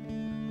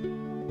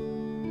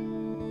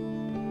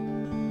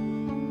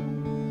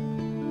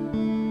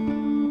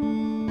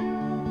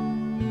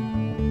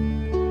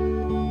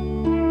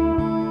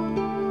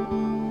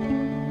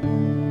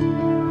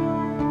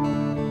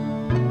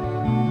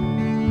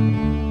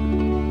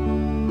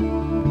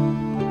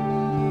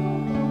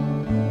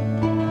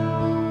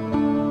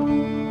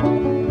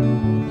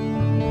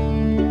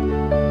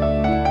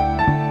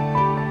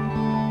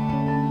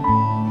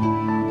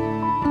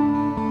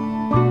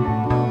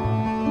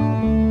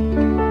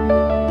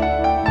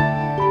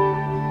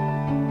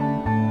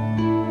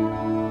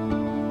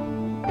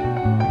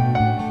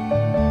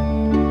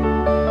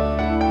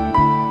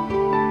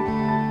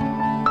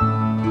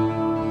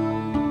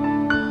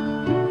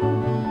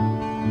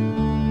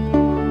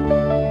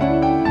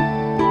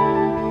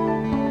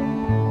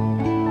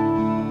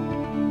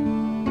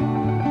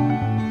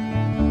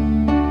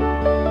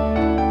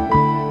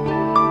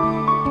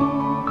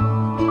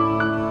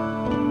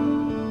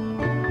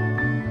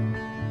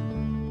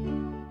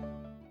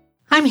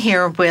 I'm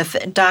here with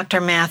Dr.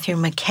 Matthew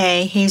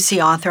McKay. He's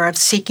the author of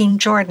Seeking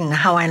Jordan,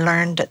 How I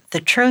Learned the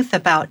Truth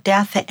About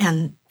Death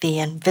and the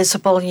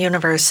Invisible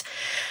Universe.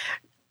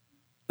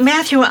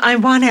 Matthew,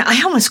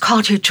 I almost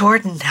called you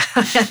Jordan.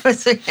 That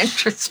was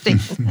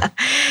interesting.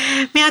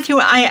 Matthew,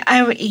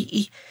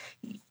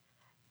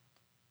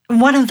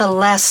 one of the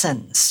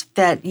lessons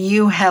that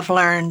you have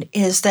learned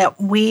is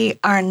that we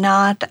are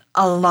not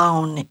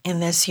alone in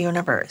this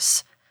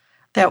universe,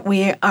 that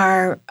we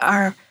are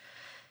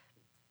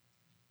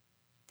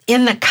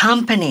in the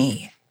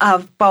company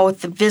of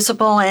both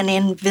visible and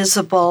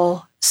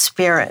invisible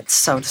spirits,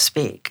 so to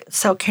speak.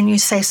 So can you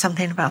say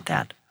something about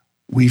that?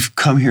 We've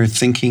come here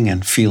thinking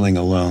and feeling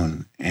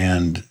alone,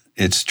 and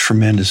it's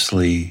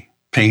tremendously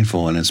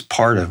painful, and it's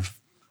part of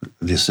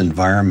this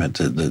environment,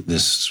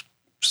 this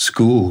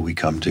school we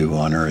come to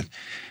on Earth,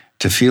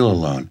 to feel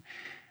alone.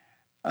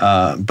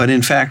 But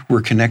in fact,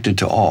 we're connected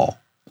to all.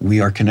 We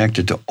are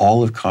connected to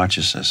all of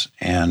consciousness,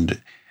 and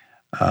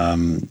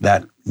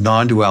that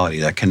non-duality,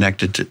 that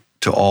connected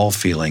to all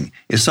feeling,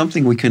 is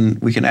something we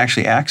can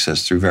actually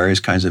access through various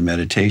kinds of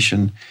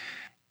meditation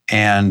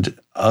and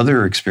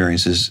other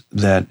experiences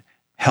that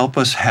help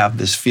us have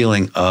this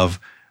feeling of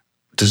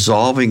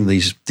dissolving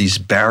these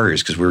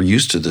barriers, because we're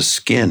used to the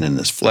skin and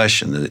this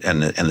flesh and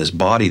this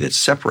body that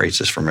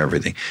separates us from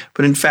everything.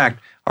 But in fact,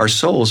 our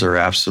souls are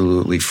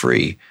absolutely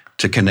free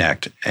to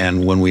connect.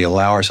 And when we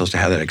allow ourselves to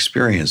have that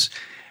experience,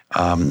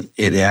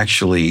 it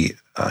actually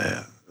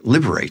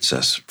liberates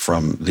us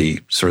from the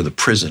sort of the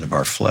prison of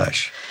our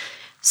flesh.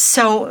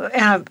 So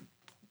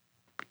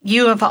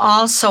you have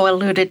also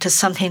alluded to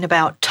something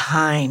about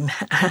time.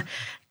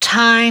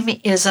 Time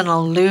is an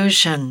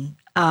illusion.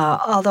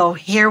 Although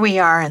here we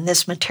are in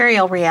this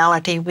material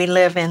reality, we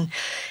live in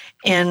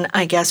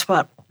I guess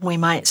what we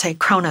might say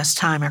Chronos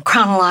time or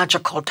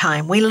chronological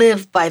time. We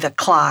live by the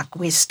clock.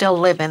 We still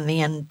live in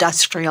the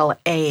industrial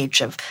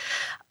age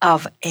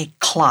of a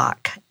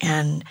clock.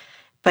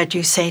 But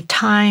you say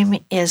time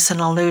is an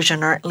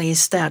illusion, or at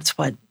least that's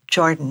what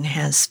Jordan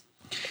has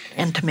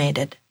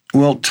intimated.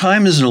 Well,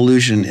 time is an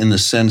illusion in the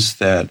sense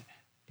that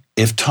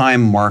if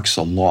time marks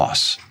a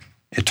loss,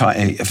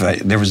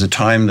 there was a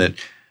time that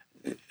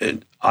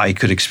I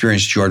could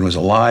experience Jordan was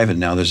alive, and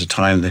now there's a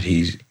time that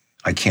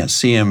I can't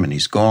see him and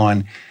he's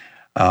gone.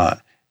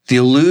 The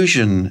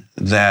illusion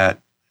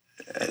that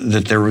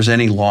there was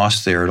any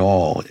loss there at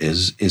all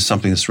is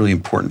something that's really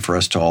important for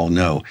us to all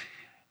know.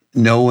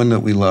 No one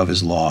that we love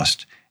is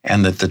lost,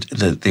 and that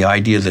the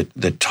idea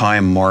that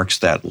time marks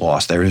that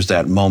loss. There is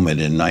that moment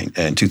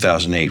in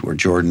 2008 where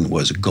Jordan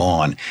was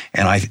gone,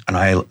 and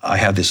I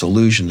have this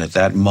illusion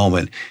that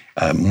moment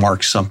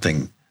marks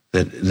something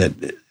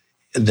that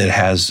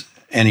has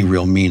any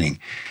real meaning.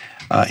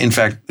 In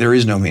fact, there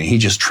is no meaning. He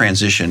just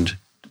transitioned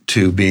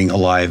to being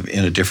alive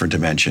in a different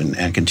dimension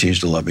and continues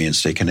to love me and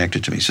stay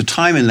connected to me. So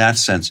time in that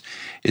sense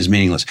is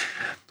meaningless.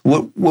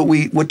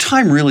 What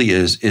time really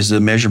is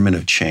the measurement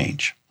of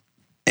change.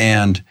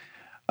 And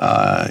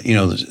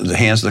the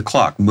hands of the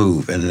clock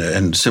move,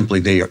 and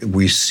simply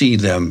we see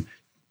them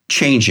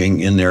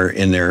changing in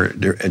their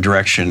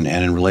direction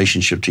and in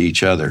relationship to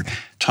each other.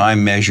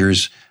 Time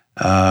measures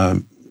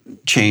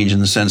change in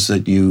the sense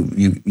that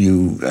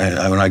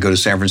when I go to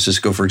San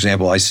Francisco, for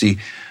example, I see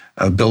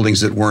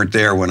buildings that weren't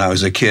there when I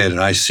was a kid, and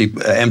I see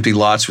empty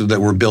lots that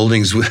were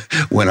buildings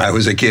when I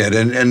was a kid,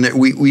 and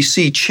we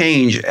see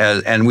change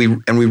and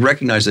we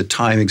recognize that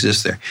time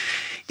exists there.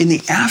 In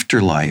the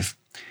afterlife,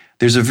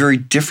 there's a very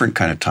different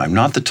kind of time,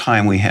 not the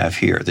time we have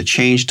here. The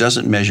change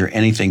doesn't measure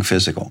anything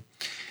physical.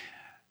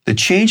 The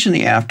change in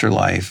the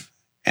afterlife,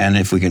 and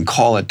if we can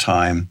call it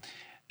time,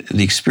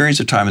 the experience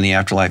of time in the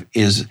afterlife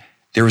is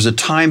there was a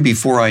time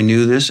before I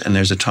knew this, and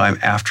there's a time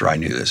after I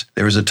knew this.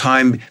 There was a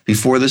time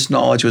before this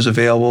knowledge was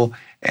available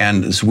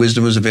and this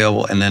wisdom was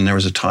available, and then there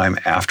was a time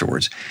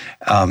afterwards.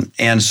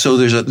 And so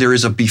there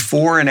is a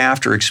before and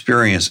after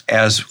experience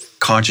as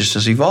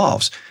consciousness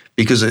evolves.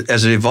 Because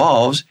as it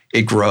evolves,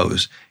 it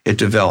grows, it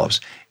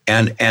develops.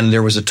 And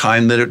there was a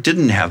time that it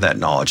didn't have that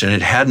knowledge and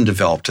it hadn't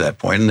developed to that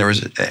point. And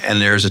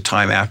there's a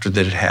time after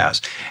that it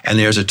has. And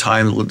there's a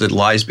time that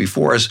lies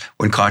before us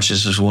when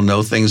consciousness will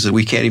know things that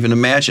we can't even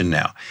imagine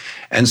now.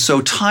 And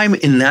so time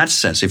in that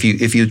sense, if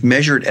you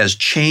measure it as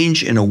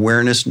change in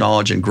awareness,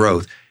 knowledge, and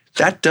growth,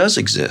 that does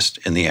exist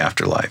in the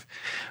afterlife.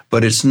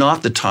 But it's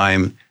not the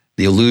time,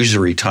 the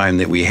illusory time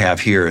that we have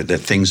here, that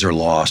things are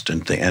lost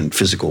and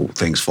physical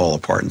things fall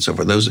apart and so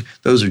forth.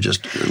 Those are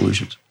just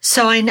illusions.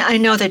 So I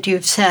know that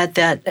you've said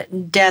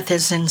that death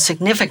is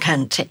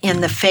insignificant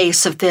in the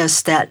face of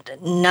this,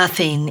 that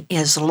nothing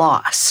is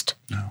lost.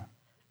 No.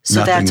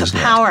 So that's a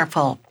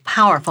powerful,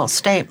 powerful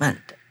statement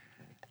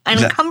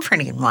and a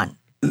comforting one.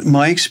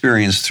 My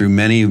experience through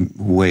many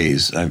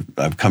ways,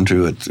 I've come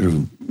to it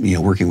through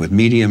working with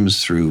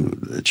mediums,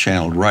 through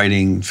channeled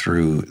writing,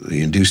 through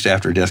the induced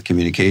after-death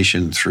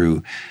communication,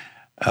 through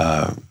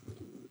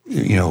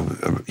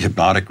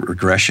hypnotic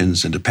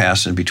regressions into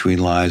past and between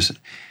lives.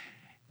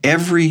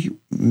 Every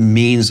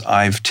means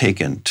I've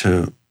taken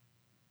to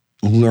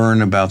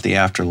learn about the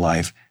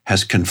afterlife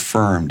has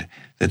confirmed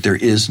that there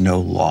is no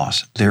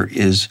loss. There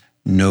is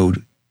no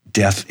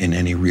death in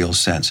any real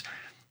sense.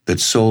 That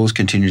souls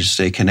continue to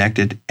stay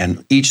connected,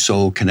 and each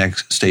soul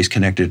stays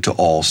connected to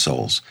all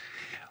souls.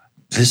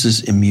 This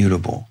is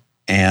immutable,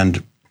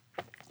 and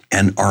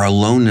our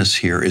aloneness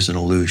here is an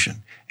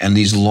illusion. And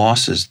these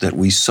losses that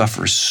we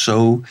suffer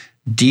so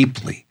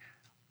deeply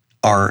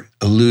are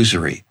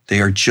illusory.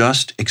 They are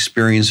just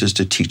experiences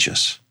to teach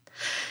us.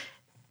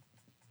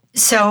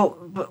 So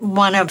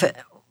one of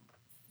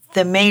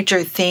the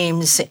major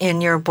themes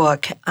in your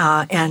book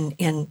and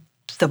in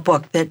the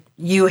book that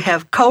you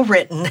have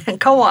co-written and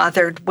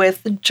co-authored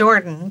with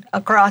Jordan,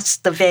 Across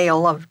the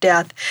Veil of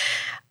Death,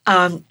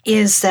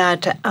 is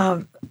that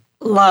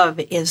love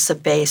is the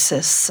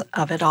basis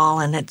of it all,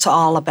 and it's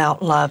all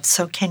about love.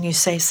 So can you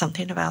say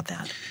something about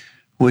that?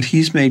 What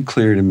he's made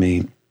clear to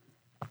me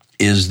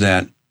is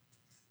that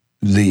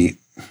the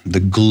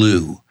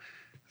glue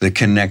that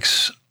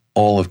connects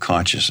all of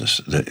consciousness,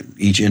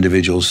 each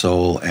individual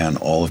soul and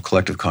all of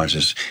collective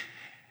consciousness,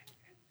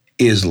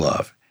 is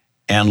love.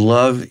 And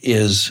love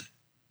is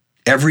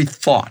every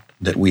thought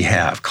that we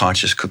have,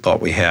 conscious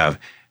thought we have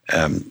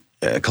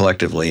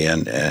collectively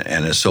and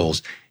as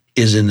souls,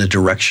 is in the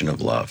direction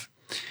of love.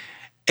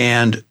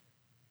 And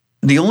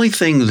the only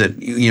thing that,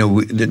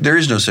 there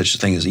is no such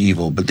thing as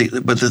evil, but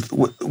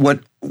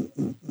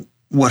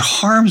what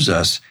harms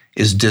us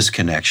is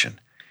disconnection,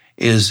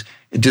 is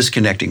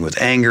disconnecting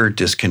with anger,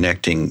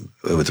 disconnecting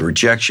with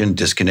rejection,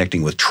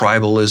 disconnecting with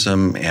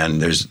tribalism, and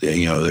there's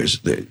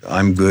the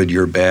I'm good,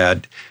 you're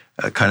bad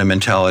kind of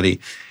mentality.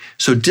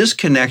 So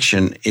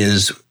disconnection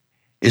is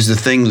the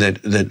thing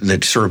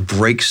that sort of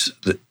breaks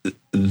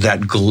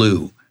that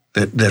glue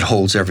that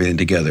holds everything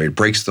together. It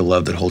breaks the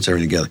love that holds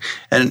everything together,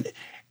 and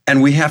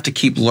we have to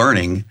keep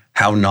learning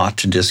how not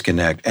to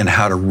disconnect and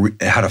how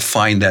to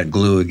find that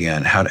glue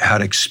again, how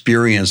to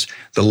experience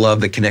the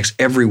love that connects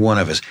every one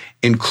of us,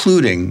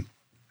 including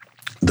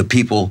the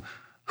people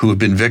who have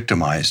been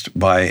victimized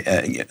by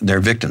their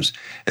victims,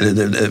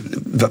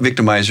 the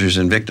victimizers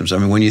and victims. I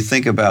mean, when you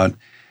think about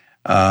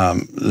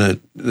the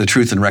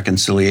Truth and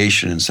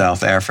Reconciliation in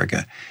South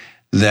Africa,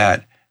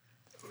 that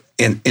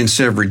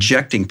instead of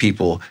rejecting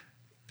people,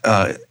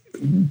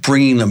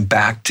 bringing them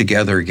back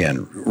together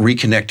again,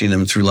 reconnecting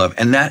them through love,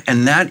 and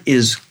that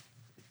is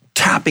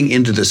tapping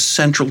into the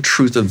central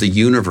truth of the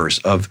universe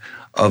of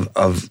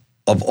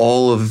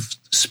all of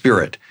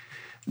spirit,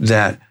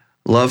 that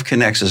love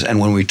connects us, and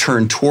when we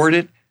turn toward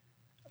it,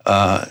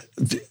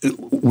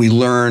 we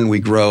learn, we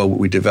grow,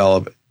 we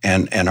develop,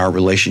 and our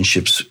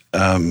relationships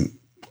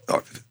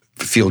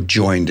feel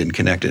joined and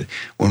connected.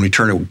 When we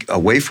turn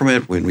away from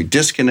it, when we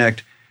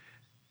disconnect,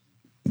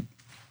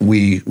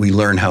 we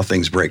learn how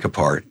things break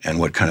apart and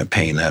what kind of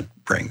pain that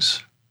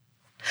brings.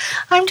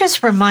 I'm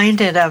just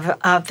reminded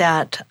of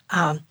that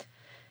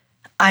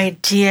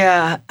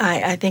idea.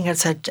 I think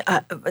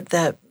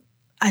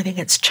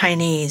it's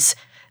Chinese,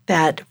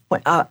 that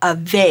a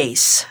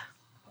vase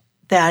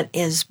that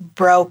is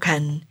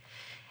broken,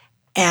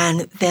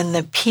 and then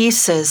the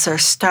pieces are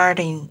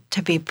starting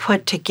to be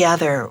put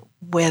together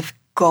with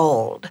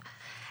gold,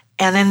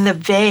 and then the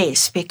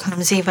vase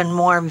becomes even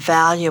more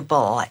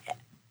valuable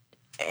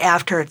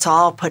after it's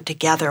all put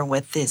together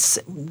with these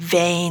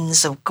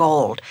veins of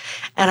gold.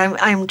 And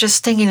I'm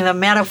just thinking of the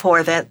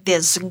metaphor that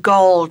this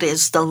gold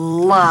is the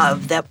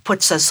love that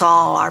puts us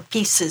all, our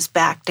pieces,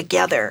 back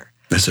together.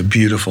 That's a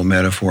beautiful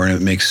metaphor, and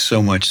it makes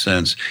so much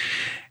sense.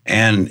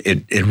 And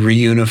it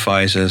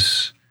reunifies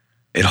us,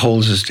 it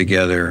holds us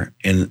together,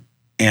 and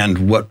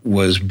what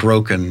was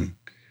broken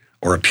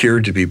or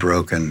appeared to be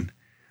broken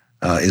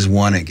is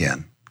one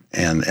again.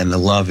 And the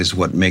love is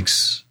what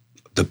makes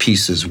the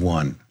pieces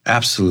one.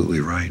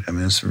 Absolutely right. I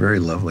mean, it's very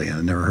lovely. I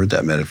never heard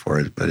that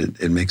metaphor, but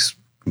it makes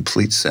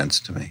complete sense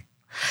to me.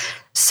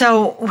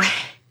 So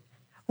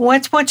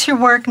what's your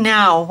work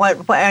now?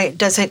 What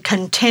does it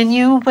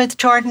continue with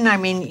Jordan? I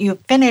mean, you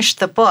finished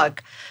the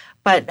book,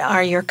 but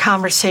are your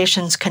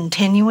conversations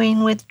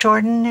continuing with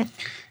Jordan?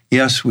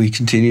 Yes, we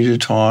continue to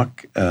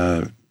talk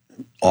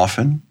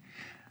often.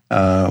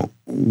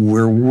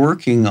 We're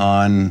working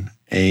on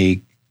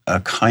a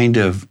kind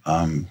of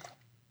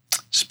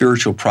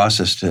spiritual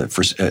process a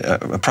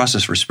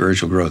process for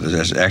spiritual growth.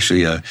 There's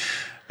actually an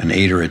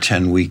 8 or a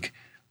 10 week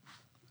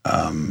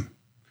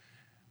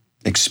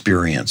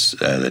experience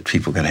that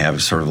people can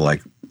have. Sort of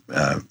like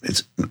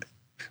it's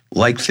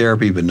like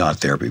therapy, but not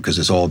therapy, because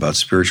it's all about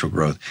spiritual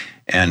growth.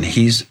 And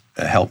he's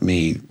helped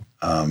me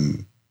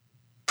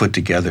put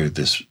together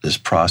this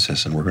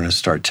process, and we're going to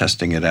start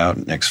testing it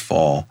out next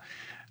fall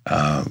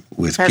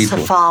with That's people.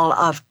 The fall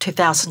of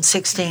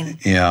 2016.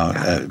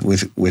 Yeah,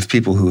 with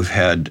people who have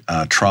had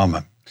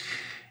trauma,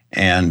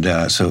 and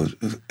so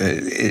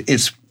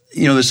it's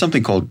there's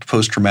something called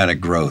post-traumatic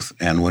growth,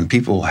 and when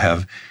people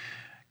have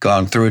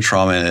gone through a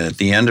trauma, and at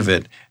the end of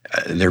it,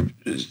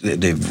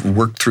 they've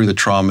worked through the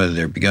trauma,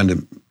 they've begun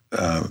to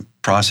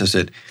process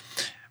it,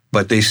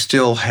 but they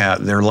still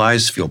have, their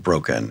lives feel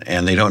broken,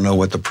 and they don't know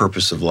what the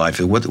purpose of life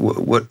is. What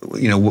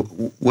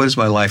is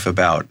my life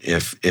about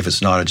if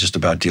it's not just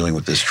about dealing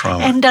with this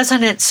trauma? And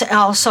doesn't it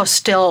also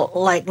still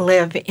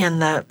live in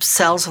the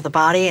cells of the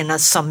body in a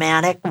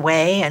somatic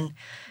way? And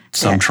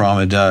some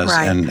trauma does,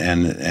 right. and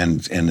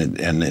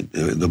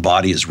the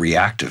body is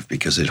reactive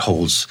because it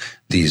holds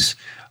these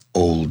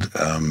old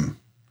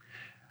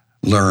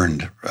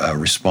learned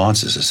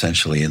responses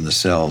essentially in the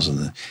cells,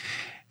 and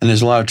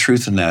there's a lot of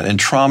truth in that. And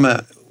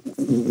trauma,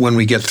 when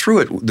we get through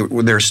it,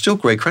 there are still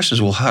great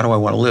questions. Well, how do I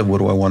want to live? What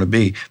do I want to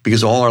be?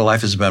 Because all our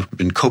life has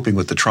been coping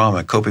with the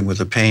trauma, coping with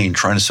the pain,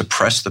 trying to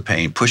suppress the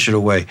pain, push it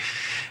away.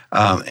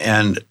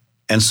 And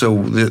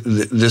so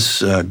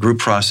this group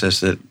process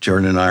that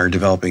Jordan and I are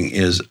developing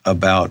is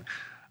about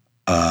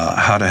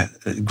how to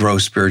grow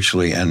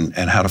spiritually and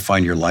how to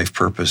find your life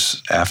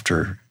purpose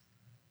after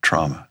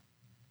trauma.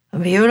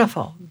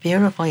 Beautiful,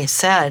 beautifully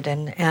said,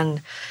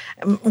 and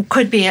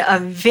could be a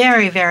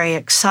very, very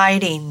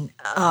exciting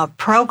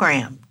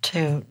program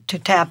to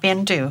tap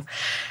into.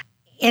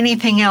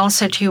 Anything else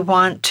that you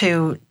want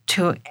to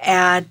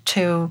add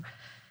to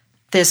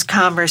this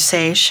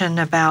conversation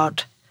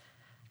about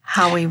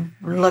how we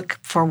look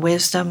for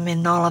wisdom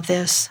in all of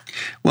this?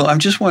 Well, I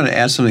just want to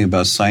add something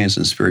about science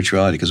and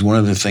spirituality, because one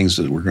of the things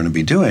that we're going to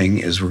be doing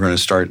is we're going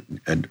to start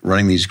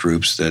running these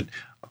groups that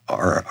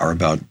are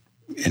about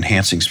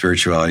enhancing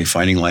spirituality,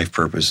 finding life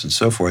purpose, and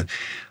so forth.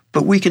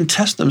 But we can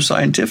test them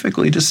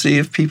scientifically to see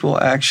if people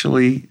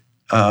actually,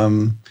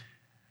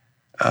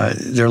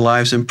 their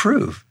lives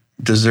improve.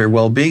 does their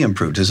well-being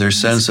improve? Does their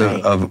sense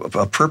of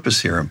a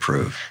purpose here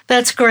improve?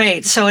 That's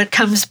great. So it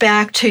comes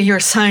back to your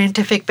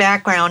scientific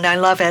background. I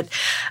love it.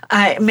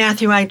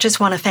 Matthew, I just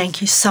want to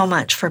thank you so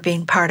much for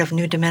being part of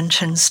New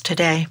Dimensions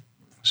today.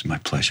 It's my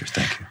pleasure.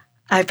 Thank you.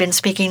 I've been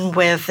speaking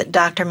with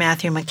Dr.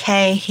 Matthew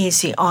McKay. He's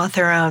the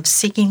author of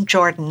Seeking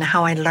Jordan,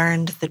 How I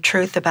Learned the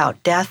Truth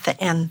About Death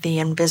and the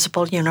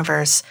Invisible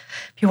Universe.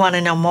 If you want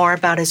to know more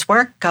about his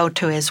work, go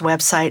to his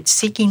website,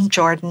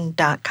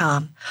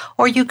 seekingjordan.com,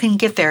 or you can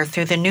get there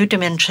through the New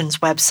Dimensions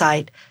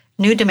website,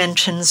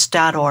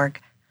 newdimensions.org.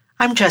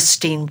 I'm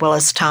Justine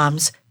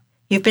Willis-Toms.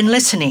 You've been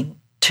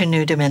listening to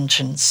New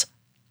Dimensions.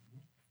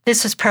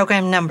 This is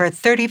program number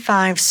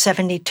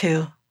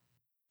 3572.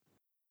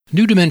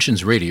 New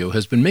Dimensions Radio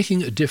has been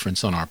making a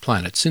difference on our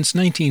planet since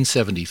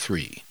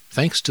 1973,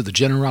 thanks to the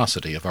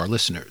generosity of our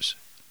listeners.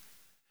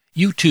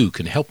 You too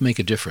can help make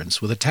a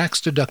difference with a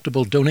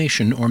tax-deductible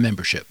donation or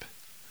membership.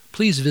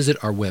 Please visit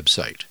our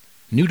website,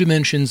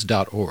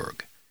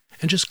 newdimensions.org,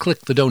 and just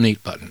click the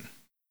Donate button.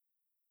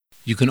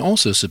 You can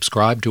also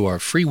subscribe to our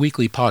free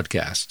weekly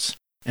podcasts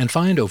and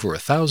find over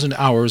 1,000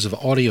 hours of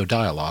audio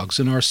dialogues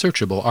in our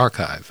searchable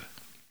archive.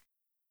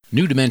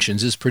 New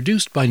Dimensions is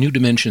produced by New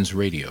Dimensions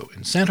Radio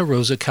in Santa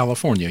Rosa,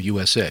 California,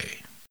 USA.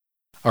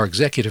 Our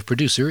executive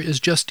producer is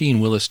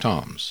Justine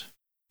Willis-Toms.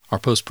 Our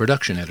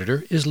post-production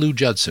editor is Lou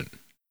Judson.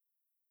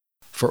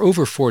 For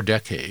over 4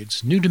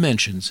 decades, New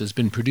Dimensions has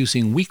been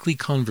producing weekly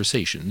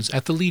conversations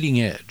at the leading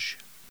edge.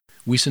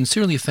 We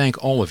sincerely thank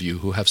all of you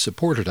who have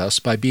supported us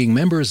by being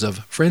members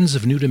of Friends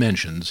of New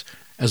Dimensions,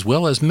 as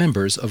well as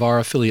members of our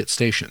affiliate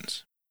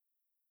stations.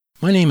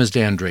 My name is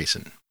Dan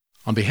Drayson.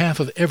 On behalf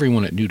of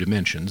everyone at New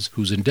Dimensions,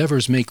 whose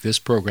endeavors make this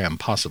program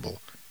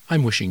possible,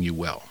 I'm wishing you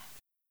well.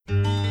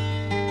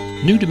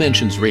 New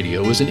Dimensions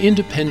Radio is an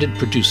independent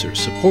producer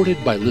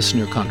supported by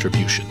listener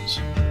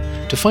contributions.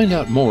 To find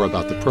out more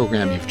about the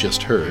program you've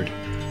just heard,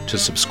 to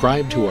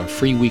subscribe to our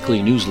free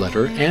weekly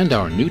newsletter and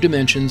our New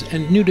Dimensions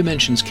and New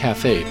Dimensions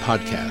Cafe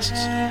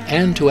podcasts,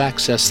 and to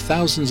access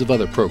thousands of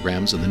other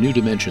programs in the New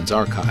Dimensions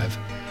archive,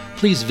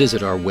 please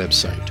visit our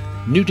website,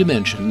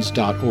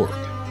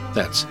 newdimensions.org.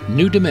 That's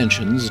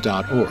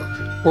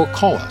newdimensions.org, or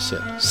call us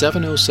at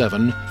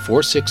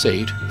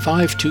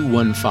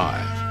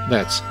 707-468-5215.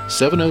 That's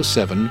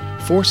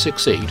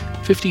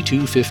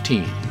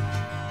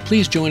 707-468-5215.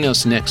 Please join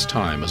us next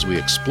time as we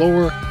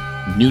explore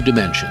New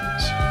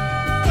Dimensions.